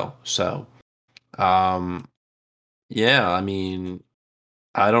as well. So, um, yeah, I mean,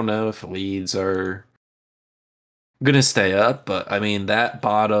 I don't know if Leeds are gonna stay up, but I mean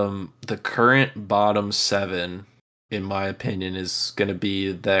the current bottom 7, in my opinion, is gonna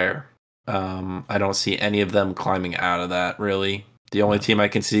be there. I don't see any of them climbing out of that really. The only No. team I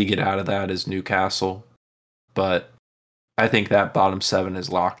can see get out of that is Newcastle, but I think that bottom 7 is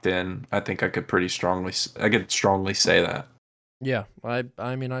locked in. I think I could strongly say that. Yeah,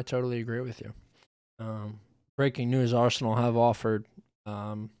 I mean, I totally agree with you. Breaking news: Arsenal have offered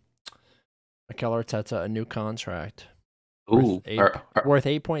Mikel Arteta a new contract worth Ooh, worth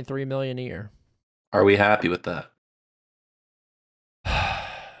 8.3 million a year. are we happy with that?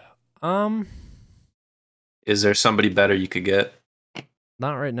 um, Is there somebody better you could get?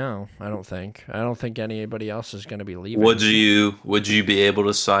 Not right now. I don't think. I don't think anybody else is going to be Would leaving. you be able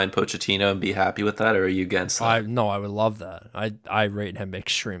to sign Pochettino and be happy with that, or are you against I that? no, I would love that. I rate him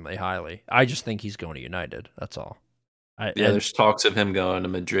extremely highly. I just think he's going to United. That's all. I Yeah, and there's talks of him going to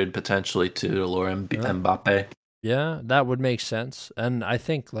Madrid potentially to lure yeah, Mbappe. yeah, that would make sense. And I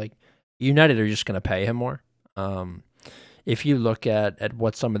think like United are just going to pay him more. Um, if you look at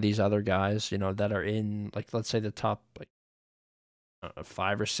what some of these other guys, that are in, like, let's say the top like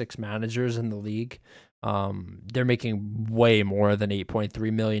 5 or 6 managers in the league, They're making way more than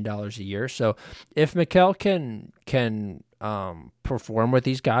 $8.3 million a year. So if Mikel can perform with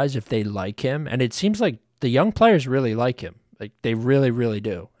these guys, if they like him, and it seems like the young players really like him, like they really really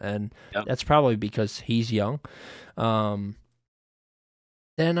do, and Yep. that's probably because he's young. Um,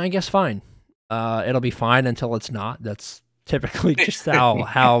 then I guess fine. It'll be fine until it's not. That's typically just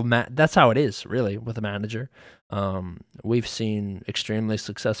that's how it is really with a manager. We've seen extremely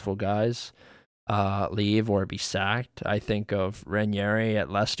successful guys leave or be sacked. I think of Ranieri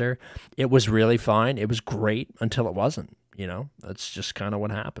at Leicester. It was really fine. It was great until it wasn't. That's just kind of what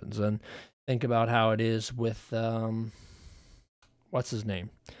happens. And think about how it is with what's his name?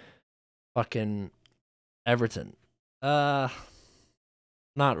 Fucking Everton. Not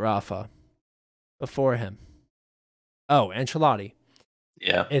Rafa. Before him. Oh, Ancelotti.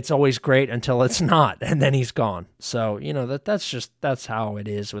 Yeah. It's always great until it's not, and then he's gone. So that's how it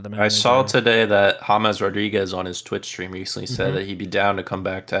is with a manager. I saw today that James Rodriguez on his Twitch stream recently said Mhm. that he'd be down to come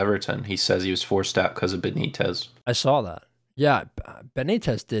back to Everton. He says he was forced out because of Benitez. I saw that. Yeah,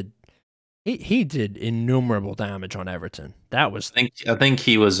 Benitez did. He did innumerable damage on Everton. That was I think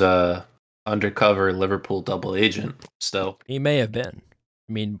he was a undercover Liverpool double agent still. he may have been.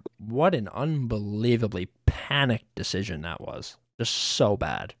 I mean, what an unbelievably panicked decision that was. Just so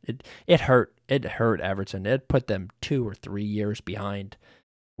bad. It hurt. It hurt Everton. It put them 2 or 3 years behind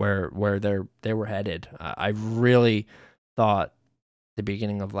where they were headed. I really thought the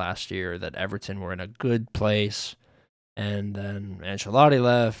beginning of last year that Everton were in a good place, and then Ancelotti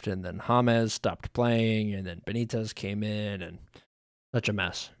left, and then James stopped playing, and then Benitez came in, and such a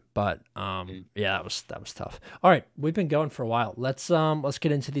mess. But yeah, that was tough. All right, we've been going for a while. Let's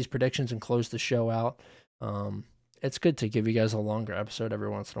get into these predictions and close the show out. It's good to give you guys a longer episode every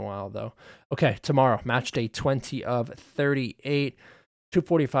once in a while, though. Okay, tomorrow, match day 20 of 38,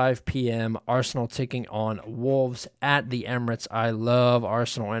 2:45 p.m. Arsenal taking on Wolves at the Emirates. I love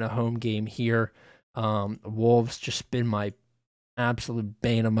Arsenal in a home game here. Wolves just been my absolute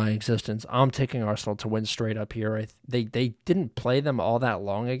bane of my existence. I'm taking Arsenal to win straight up here. They didn't play them all that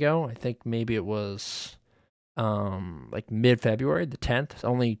long ago. I think maybe it was like mid-February, the 10th,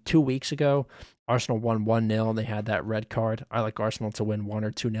 only 2 weeks ago. Arsenal won 1-0. They had that red card. I like Arsenal to win 1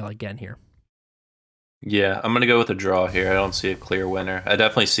 or 2-0 again here. Yeah, I'm going to go with a draw here. I don't see a clear winner. I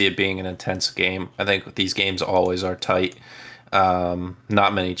definitely see it being an intense game. I think these games always are tight.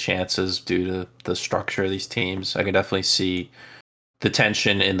 Not many chances due to the structure of these teams. I can definitely see the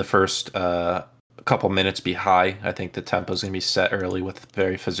tension in the first couple minutes be high. I think the tempo is going to be set early with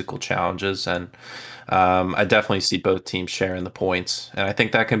very physical challenges, and I definitely see both teams sharing the points, and I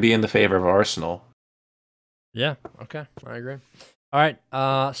think that can be in the favor of Arsenal. Yeah, okay, I agree. All right,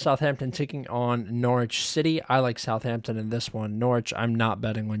 Southampton taking on Norwich City. I like Southampton in this one. Norwich, I'm not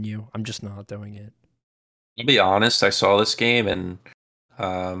betting on you. I'm just not doing it. I'll be honest, I saw this game, and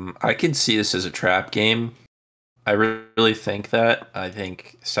I can see this as a trap game. I really think that. I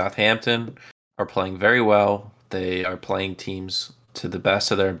think Southampton are playing very well. They are playing teams to the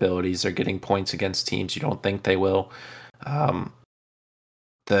best of their abilities. They're getting points against teams you don't think they will. Um,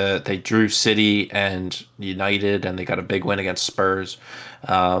 they drew City and United, and they got a big win against Spurs.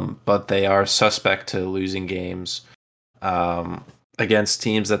 But they are suspect to losing games against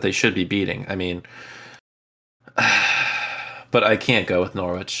teams that they should be beating. I mean, but I can't go with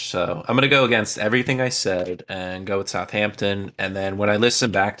Norwich, so I'm going to go against everything I said and go with Southampton. And then when I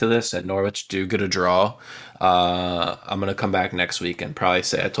listen back to this and Norwich do get a draw, I'm going to come back next week and probably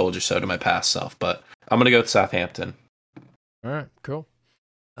say I told you so to my past self. But I'm going to go with Southampton. All right, cool.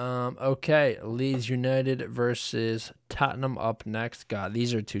 Okay, Leeds United versus Tottenham up next. God,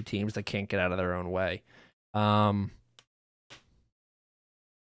 these are two teams that can't get out of their own way. When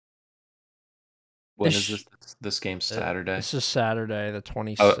is this game Saturday? This is Saturday, the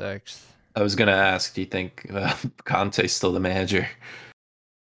 26th. I was going to ask, do you think Conte's still the manager?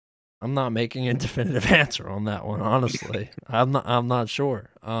 I'm not making a definitive answer on that one, honestly. I'm not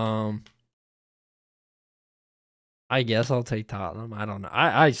sure. I guess I'll take Tottenham. I don't know.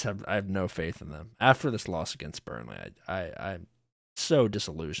 I have no faith in them. After this loss against Burnley, I'm so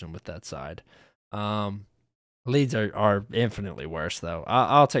disillusioned with that side. Leeds are infinitely worse though.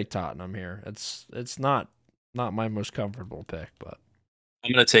 I'll take Tottenham here. It's not my most comfortable pick, but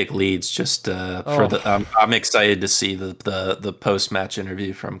I'm gonna take Leeds just for the. I'm excited to see the post match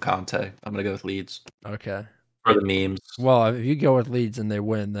interview from Conte. I'm gonna go with Leeds. Okay. For the memes. Well, if you go with Leeds and they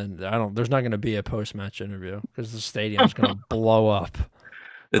win, then there's not going to be a post match interview because the stadium's going to blow up.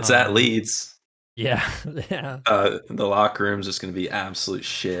 It's at Leeds. Yeah, yeah. The locker room's just going to be absolute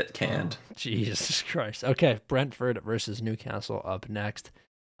shit canned. Oh, Jesus Christ. Okay, Brentford versus Newcastle up next.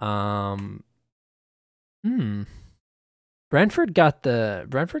 Hmm. Brentford got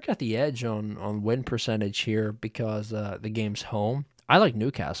the edge on win percentage here because the game's home. I like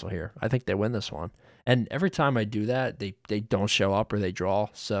Newcastle here. I think they win this one. And every time I do that, they don't show up or they draw.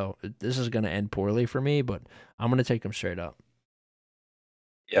 So this is going to end poorly for me, but I'm going to take them straight up.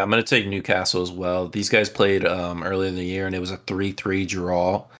 Yeah, I'm going to take Newcastle as well. These guys played earlier in the year, and it was a 3-3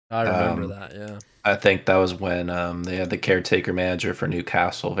 draw. I remember Um, that. Yeah. I think that was when they had the caretaker manager for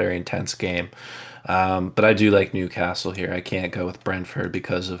Newcastle. Very intense game. But I do like Newcastle here. I can't go with Brentford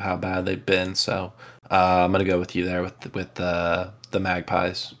because of how bad they've been. So I'm going to go with you there with the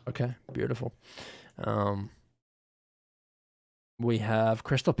Magpies. Okay. Beautiful. Um, we have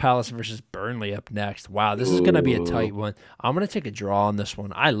Crystal Palace versus Burnley up next. Wow, this is going to be a tight Ooh. one. I'm going to take a draw on this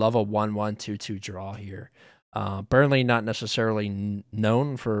one. I love a 1-1, 2-2 draw here. Burnley not necessarily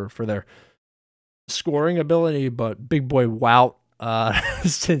known for their scoring ability, but big boy Wout,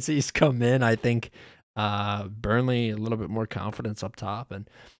 since he's come in, I think Burnley a little bit more confidence up top. And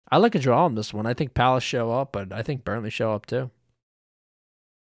I like a draw on this one. I think Palace show up, but I think Burnley show up too.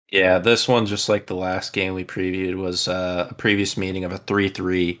 Yeah, this one, just like the last game we previewed, was a previous meeting of a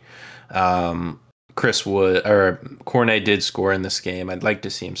 3-3. Um, Chris Wood or Cornet did score in this game. I'd like to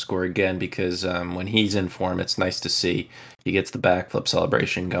see him score again because when he's in form, it's nice to see he gets the backflip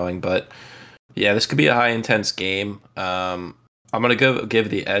celebration going. But yeah, this could be a high intense game. I'm gonna go give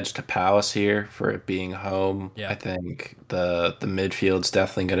the edge to Palace here for it being home. Yeah. I think the midfield's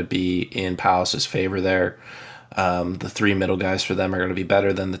definitely going to be in Palace's favor there. The three middle guys for them are going to be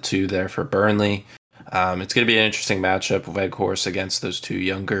better than the two there for Burnley. It's going to be an interesting matchup, Weghorst against those two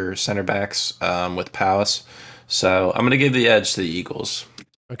younger center backs with Palace. So I'm going to give the edge to the Eagles.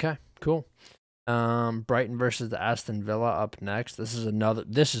 Okay, cool. Brighton versus the Aston Villa up next. This is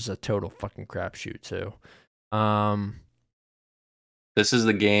a total fucking crapshoot too. Um, This is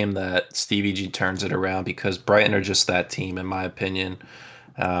the game that Stevie G turns it around because Brighton are just that team, in my opinion.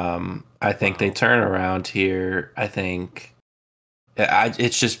 I think they wow. turn around here. I think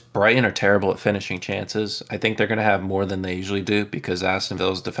it's just Brighton are terrible at finishing chances. I think they're going to have more than they usually do because Aston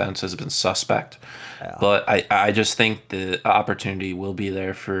Villa's defense has been suspect. Yeah. But I just think the opportunity will be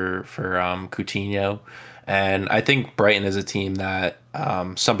there for Coutinho, and I think Brighton is a team that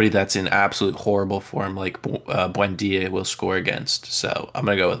somebody that's in absolute horrible form like Buendia will score against. So I'm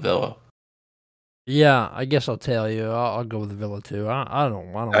gonna go with Villa. Yeah, I guess I'll tell you. I'll go with Villa too. I don't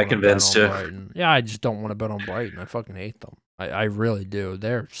I want to bet convinced on you. Brighton. Yeah, I just don't want to bet on Brighton. I fucking hate them. I really do.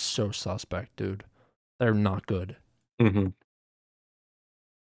 They're so suspect, dude. They're not good. Hmm.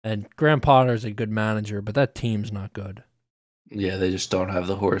 And Graham Potter's a good manager, but that team's not good. Yeah, they just don't have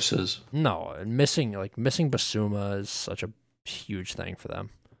the horses. No, and missing Basuma is such a huge thing for them.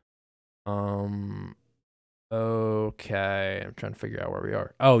 Um. Okay, I'm trying to figure out where we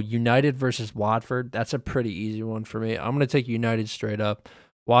are. Oh, United versus Watford. That's a pretty easy one for me. I'm gonna take United straight up.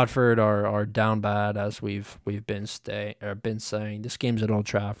 Watford are down bad as we've been saying. This game's at Old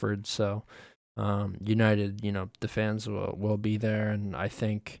Trafford, so United, the fans will be there, and I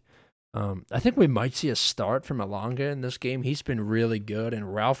think we might see a start from Elanga in this game. He's been really good,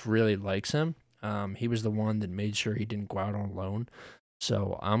 and Ralph really likes him. He was the one that made sure he didn't go out on loan.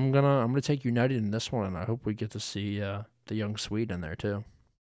 So I'm gonna take United in this one, and I hope we get to see the young Swede in there too.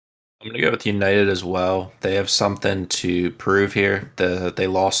 I'm gonna go with United as well. They have something to prove here. They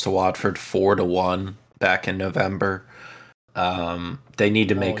lost to Watford 4-1 back in November. They need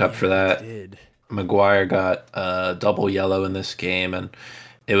to Oh make up yeah, for they that. did. Maguire got a double yellow in this game, and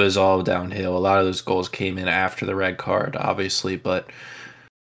it was all downhill. A lot of those goals came in after the red card, obviously, but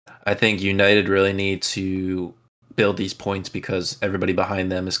I think United really need to build these points because everybody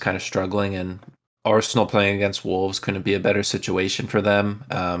behind them is kind of struggling, and Arsenal playing against Wolves couldn't be a better situation for them.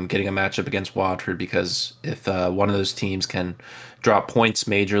 Getting a matchup against Watford because if one of those teams can drop points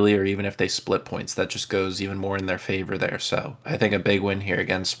majorly, or even if they split points, that just goes even more in their favor there. So I think a big win here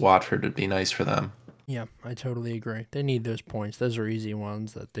against Watford would be nice for them. Yeah, I totally agree. They need those points. Those are easy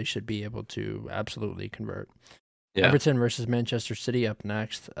ones that they should be able to absolutely convert. Yeah. Everton versus Manchester City up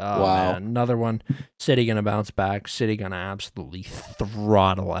next. Oh Wow. man, another one. City gonna bounce back. City gonna absolutely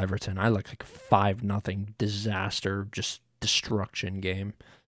throttle Everton. I look like 5-0 disaster, just destruction game.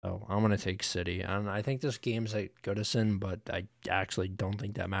 So I'm gonna take City, and I think this game's at Goodison, but I actually don't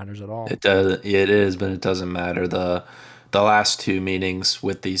think that matters at all. It does. It is, but it doesn't matter. The last two meetings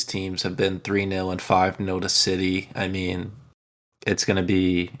with these teams have been 3-0 and 5-0 to City. I mean, it's gonna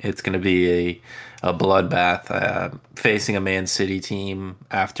be a bloodbath. Facing a Man City team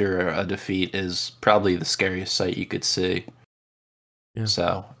after a defeat is probably the scariest sight you could see. Yeah.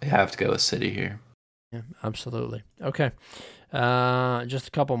 So I have to go with City here. Yeah, absolutely. Okay. Just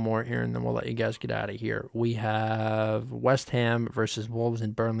a couple more here, and then we'll let you guys get out of here. We have West Ham versus Wolves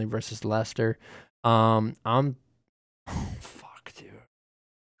and Burnley versus Leicester. I'm fuck, dude.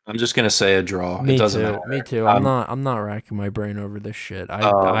 I'm just gonna say a draw. It Me doesn't too. Me matter. too. I'm not racking my brain over this shit. I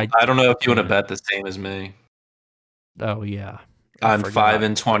don't know I if you want to can't. bet the same as me. Oh yeah. I I'm five forgot.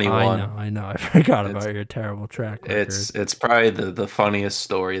 and I 21. know. I know. I forgot It's about your terrible track record. it's probably the funniest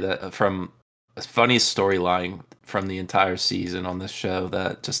story that from funniest storyline from the entire season on this show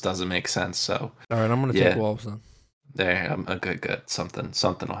that just doesn't make sense. So All right, I'm gonna take yeah, Wolves then. there. I'm a good. Something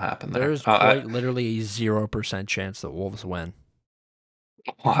will happen there. There's quite literally a 0% chance that Wolves win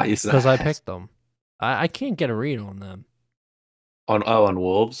Why is because I that? picked them. I can't get a read on them. On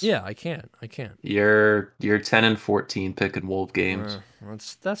Wolves? Yeah, I can't. I can't. You're 10 and 14 picking Wolf games.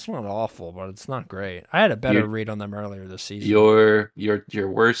 That's not awful, but it's not great. I had a better Your read on them earlier this season. your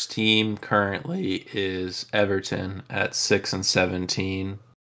worst team currently is Everton at 6 and 17.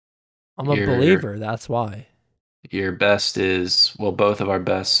 I'm a Your believer. That's why. your best is, well, both of our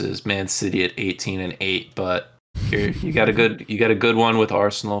best is Man City at 18 and 8, but you got a good one with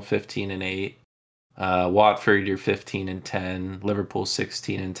Arsenal 15 and 8. Watford, you're 15 and 10. Liverpool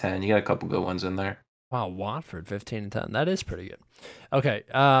 16 and 10. You got a couple good ones in there. Wow, Watford 15 and 10. That is pretty good. Okay.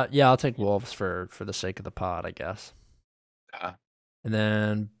 Yeah, I'll take Wolves for the sake of the pod, I guess. Uh, And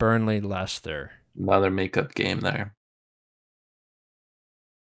then Burnley, Leicester. Another makeup game there.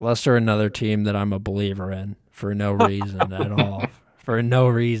 Leicester, another team that I'm a believer in for no reason at all. For no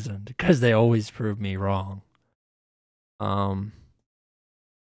reason, because they always prove me wrong. Um,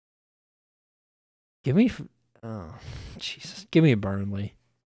 give me, oh Jesus, give me Burnley.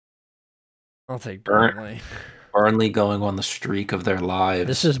 I'll take Burnley. Burnley going on the streak of their lives.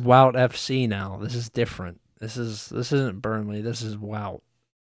 This is Wout FC now. This is different. This isn't Burnley. This is Wout.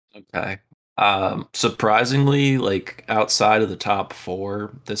 Okay. Surprisingly, like outside of the top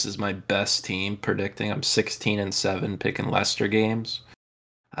four, this is my best team predicting. I'm 16 and 7 picking Leicester games.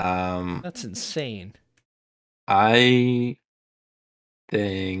 That's insane. I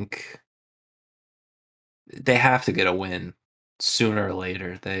think they have to get a win sooner or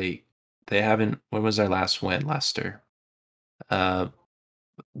later. They haven't. When was their last win, Leicester? Uh,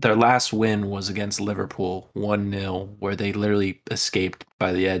 their last win was against Liverpool, 1-0, where they literally escaped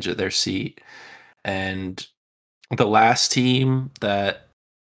by the edge of their seat. And the last team that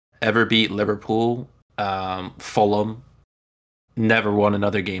ever beat Liverpool, Fulham, never won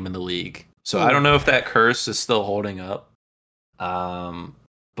another game in the league. So I don't know if that curse is still holding up.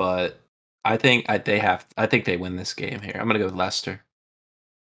 But I think they win this game here. I'm gonna go with Leicester.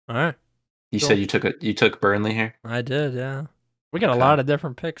 All right. You Cool. said you took Burnley here? I did, yeah. We got a Okay. lot of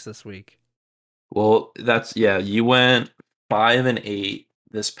different picks this week. Well, that's yeah, you went 5 and 8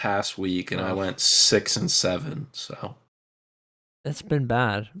 this past week, and I Oh. went 6 and 7, so It's been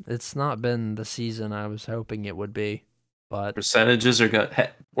bad. It's not been the season I was hoping it would be, but percentages are going.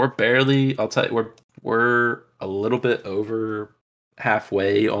 We're barely. I'll tell you, we're a little bit over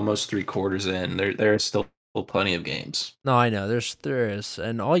halfway, almost 3/4 in. There are still plenty of games. no, I know there is,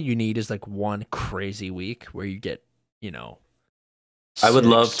 and all you need is like one crazy week where you get, you know, I would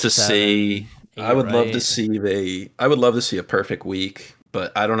 6, love to 7, see. 8 I would love to right. see I would love to see a perfect week,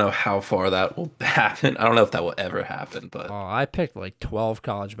 but I don't know how far that will happen. I don't know if that will ever happen. But Oh, I picked like 12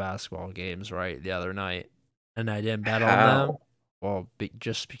 college basketball games right the other night, and I didn't bet on them. how? Well,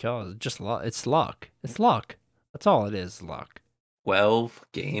 just because, just luck. It's luck. It's luck. That's all it is, luck. 12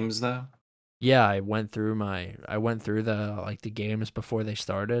 games though. Yeah, I went through the like the games before they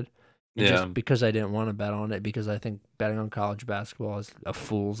started, and Yeah. just because I didn't want to bet on it, because I think betting on college basketball is a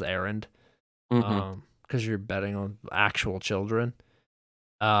fool's errand. Hmm. Because you're betting on actual children.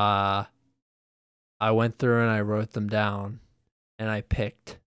 Uh, I went through and I wrote them down, and I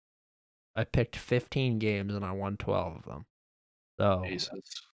picked 15 games and I won 12 of them. So Jesus.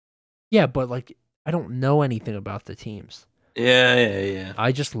 yeah, but like I don't know anything about the teams. Yeah.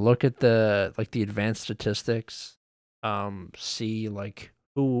 I just look at the advanced statistics, see like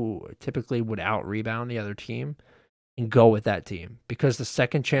who typically would out rebound the other team and go with that team because the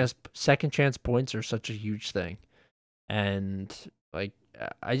second chance points are such a huge thing. And like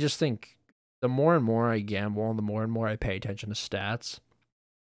I just think the more and more I gamble and the more and more I pay attention to stats,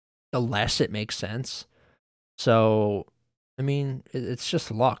 the less it makes sense. So I mean, it's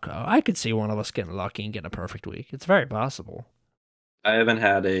just luck. I could see one of us getting lucky and getting a perfect week. It's very possible. I haven't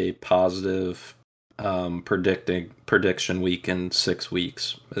had a positive prediction week in 6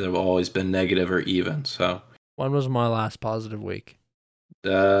 weeks. They've always been negative or even. So When was my last positive week?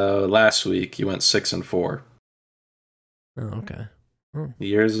 last week you went 6 and 4. Oh, okay.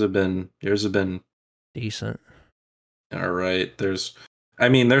 Yours have been Decent. All right. There's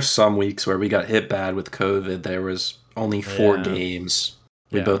some weeks where we got hit bad with COVID. There was only 4 games.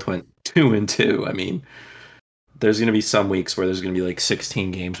 We Yeah. both went 2-2. I mean, there's going to be some weeks where there's going to be like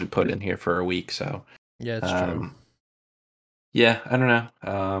 16 games we put in here for a week. So, Yeah, it's true. um, yeah, I don't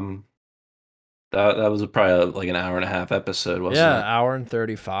know. That was probably like an hour and a half episode, wasn't Yeah, it? hour and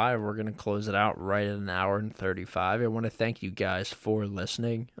 35. We're going to close it out right at an hour and 35. I want to thank you guys for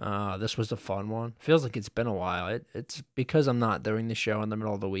listening. This was a fun one. Feels like it's been a while. It's because I'm not doing the show in the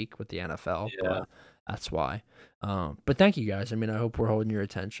middle of the week with the NFL, Yeah. but that's why. But thank you guys. I mean, I hope we're holding your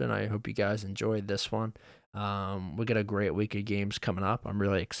attention. I hope you guys enjoyed this one. We got a great week of games coming up. I'm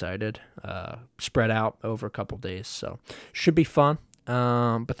really excited. Spread out over a couple days, so should be fun.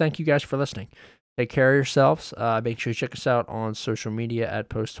 But thank you guys for listening. Take care of yourselves. Make sure you check us out on social media at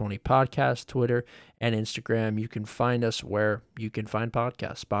Post20 Podcast, Twitter, and Instagram. You can find us where you can find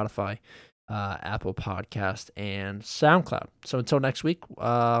podcasts, Spotify, Apple Podcast, and SoundCloud. So until next week,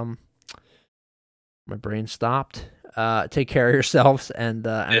 my brain stopped. Take care of yourselves, and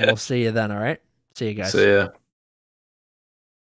Yeah. we'll see you then, all right? See you guys. So, yeah.